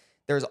 because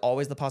there's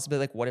always the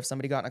possibility, like, what if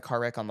somebody got in a car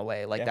wreck on the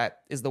way? Like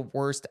that is the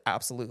worst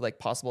absolute like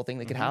possible thing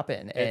that could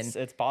happen. And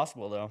it's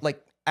possible though.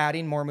 Like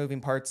adding more moving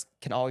parts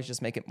can always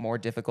just make it more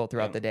difficult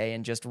throughout the day,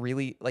 and just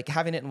really like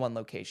having it in one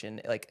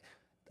location, like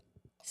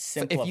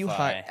simplify. If you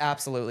hunt,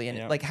 absolutely.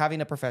 And like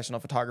having a professional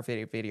photographer,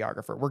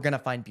 videographer, we're going to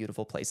find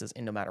beautiful places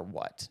in no matter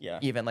what. Yeah.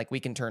 Even like we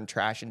can turn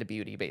trash into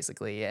beauty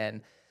basically.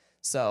 And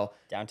so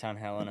downtown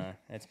Helena,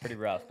 it's pretty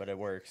rough, but it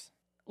works.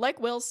 Like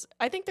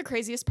I think the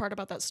craziest part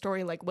about that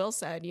story, like Will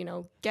said, you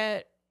know,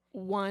 get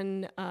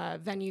one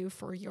venue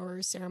for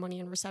your ceremony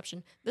and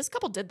reception. This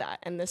couple did that,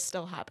 and this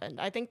still happened.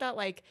 I think that,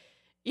 like,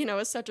 you know,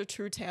 is such a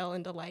true tale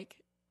into like,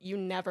 you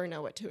never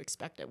know what to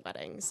expect at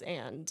weddings,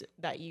 and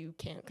that you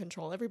can't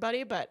control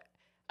everybody. But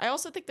I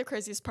also think the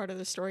craziest part of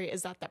the story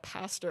is that the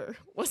pastor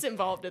was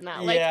involved in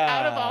that. Like,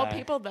 out of all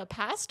people, the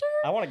pastor?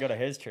 I want to go to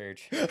his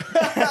church.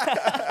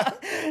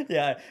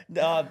 Yeah.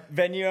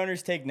 Venue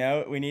owners, take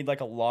note. We need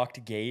like a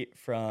locked gate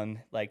from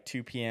like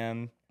 2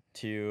 p.m.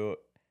 to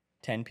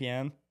 10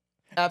 p.m.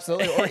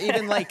 Absolutely. Or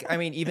even like, I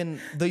mean, even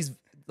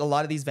a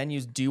lot of these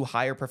venues do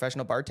hire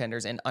professional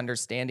bartenders, and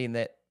understanding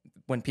that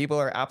when people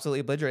are absolutely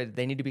obliterated,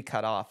 they need to be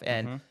cut off.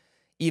 And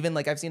even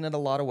like I've seen at a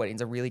lot of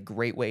weddings, a really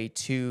great way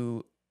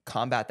to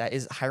combat that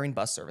is hiring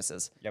bus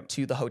services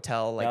to the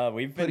hotel. Like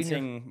we've been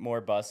seeing more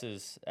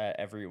buses at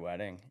every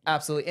wedding.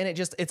 Absolutely. And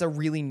it's a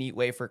really neat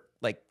way for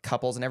like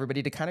couples and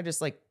everybody to kind of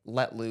just like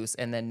let loose,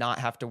 and then not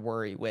have to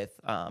worry with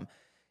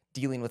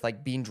dealing with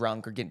like being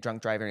drunk or getting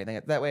drunk driving or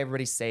anything. That way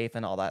everybody's safe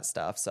and all that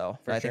stuff. So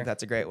I think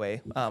that's a great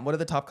way. What are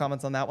the top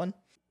comments on that one?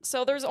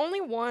 So there's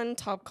only one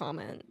top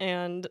comment,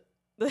 and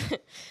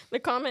the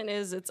comment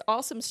is, "It's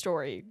awesome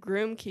story.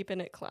 Groom keeping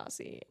it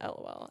classy.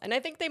 LOL." And I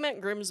think they meant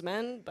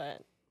groomsmen,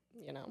 but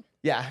you know.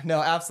 Yeah,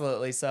 no,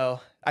 absolutely. So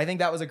I think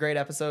that was a great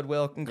episode,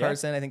 Will and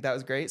Carson. I think that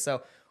was great.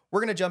 So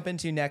we're going to jump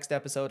into next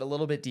episode a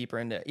little bit deeper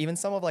into even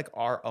some of like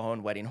our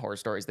own wedding horror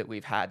stories that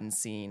we've had and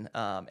seen,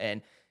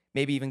 and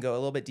maybe even go a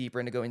little bit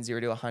deeper into going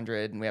 0 to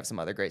 100. And we have some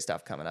other great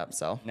stuff coming up.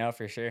 So no,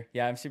 for sure.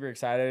 Yeah, I'm super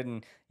excited.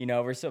 And, you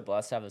know, we're so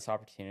blessed to have this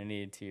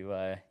opportunity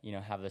to, you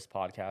know, have this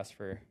podcast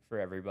for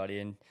everybody.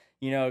 And,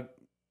 you know,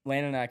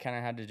 Landon and I kind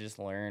of had to just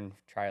learn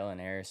trial and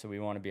error. So we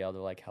want to be able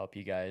to like help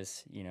you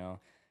guys, you know,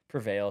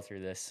 prevail through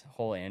this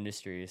whole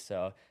industry.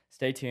 So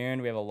stay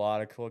tuned. We have a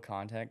lot of cool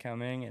content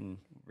coming, and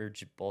we're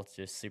both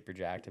just super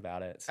jacked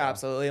about it. So.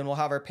 Absolutely. And we'll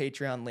have our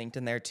Patreon linked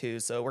in there too.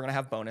 So we're going to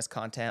have bonus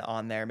content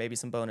on there, maybe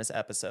some bonus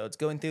episodes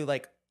going through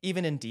like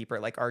even in deeper,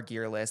 like our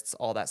gear lists,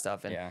 all that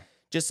stuff. And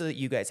just so that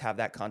you guys have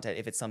that content,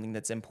 if it's something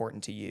that's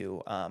important to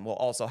you, we'll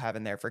also have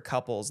in there for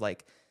couples,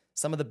 like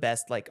some of the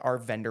best, like our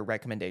vendor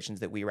recommendations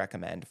that we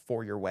recommend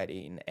for your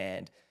wedding,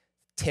 and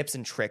tips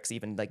and tricks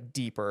even like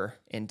deeper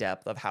in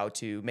depth of how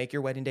to make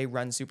your wedding day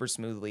run super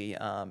smoothly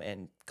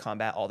and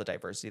combat all the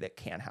diversity that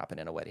can happen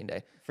in a wedding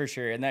day. For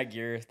sure. And that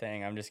gear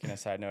thing, I'm just going to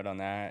side note on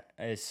that.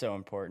 It's so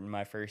important.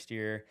 My first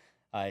year,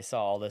 I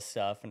saw all this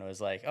stuff and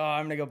was like, oh,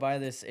 I'm going to go buy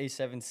this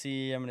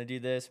A7C. I'm going to do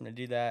this. I'm going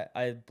to do that.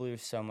 I blew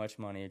so much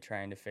money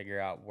trying to figure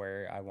out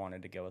where I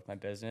wanted to go with my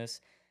business.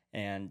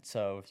 And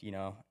so, you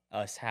know,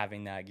 us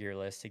having that gear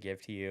list to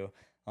give to you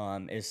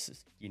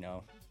is, you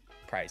know,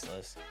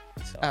 priceless.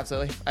 So.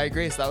 Absolutely. I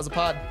agree. So that was a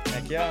pod.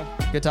 Heck yeah.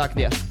 Good talking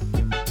to you.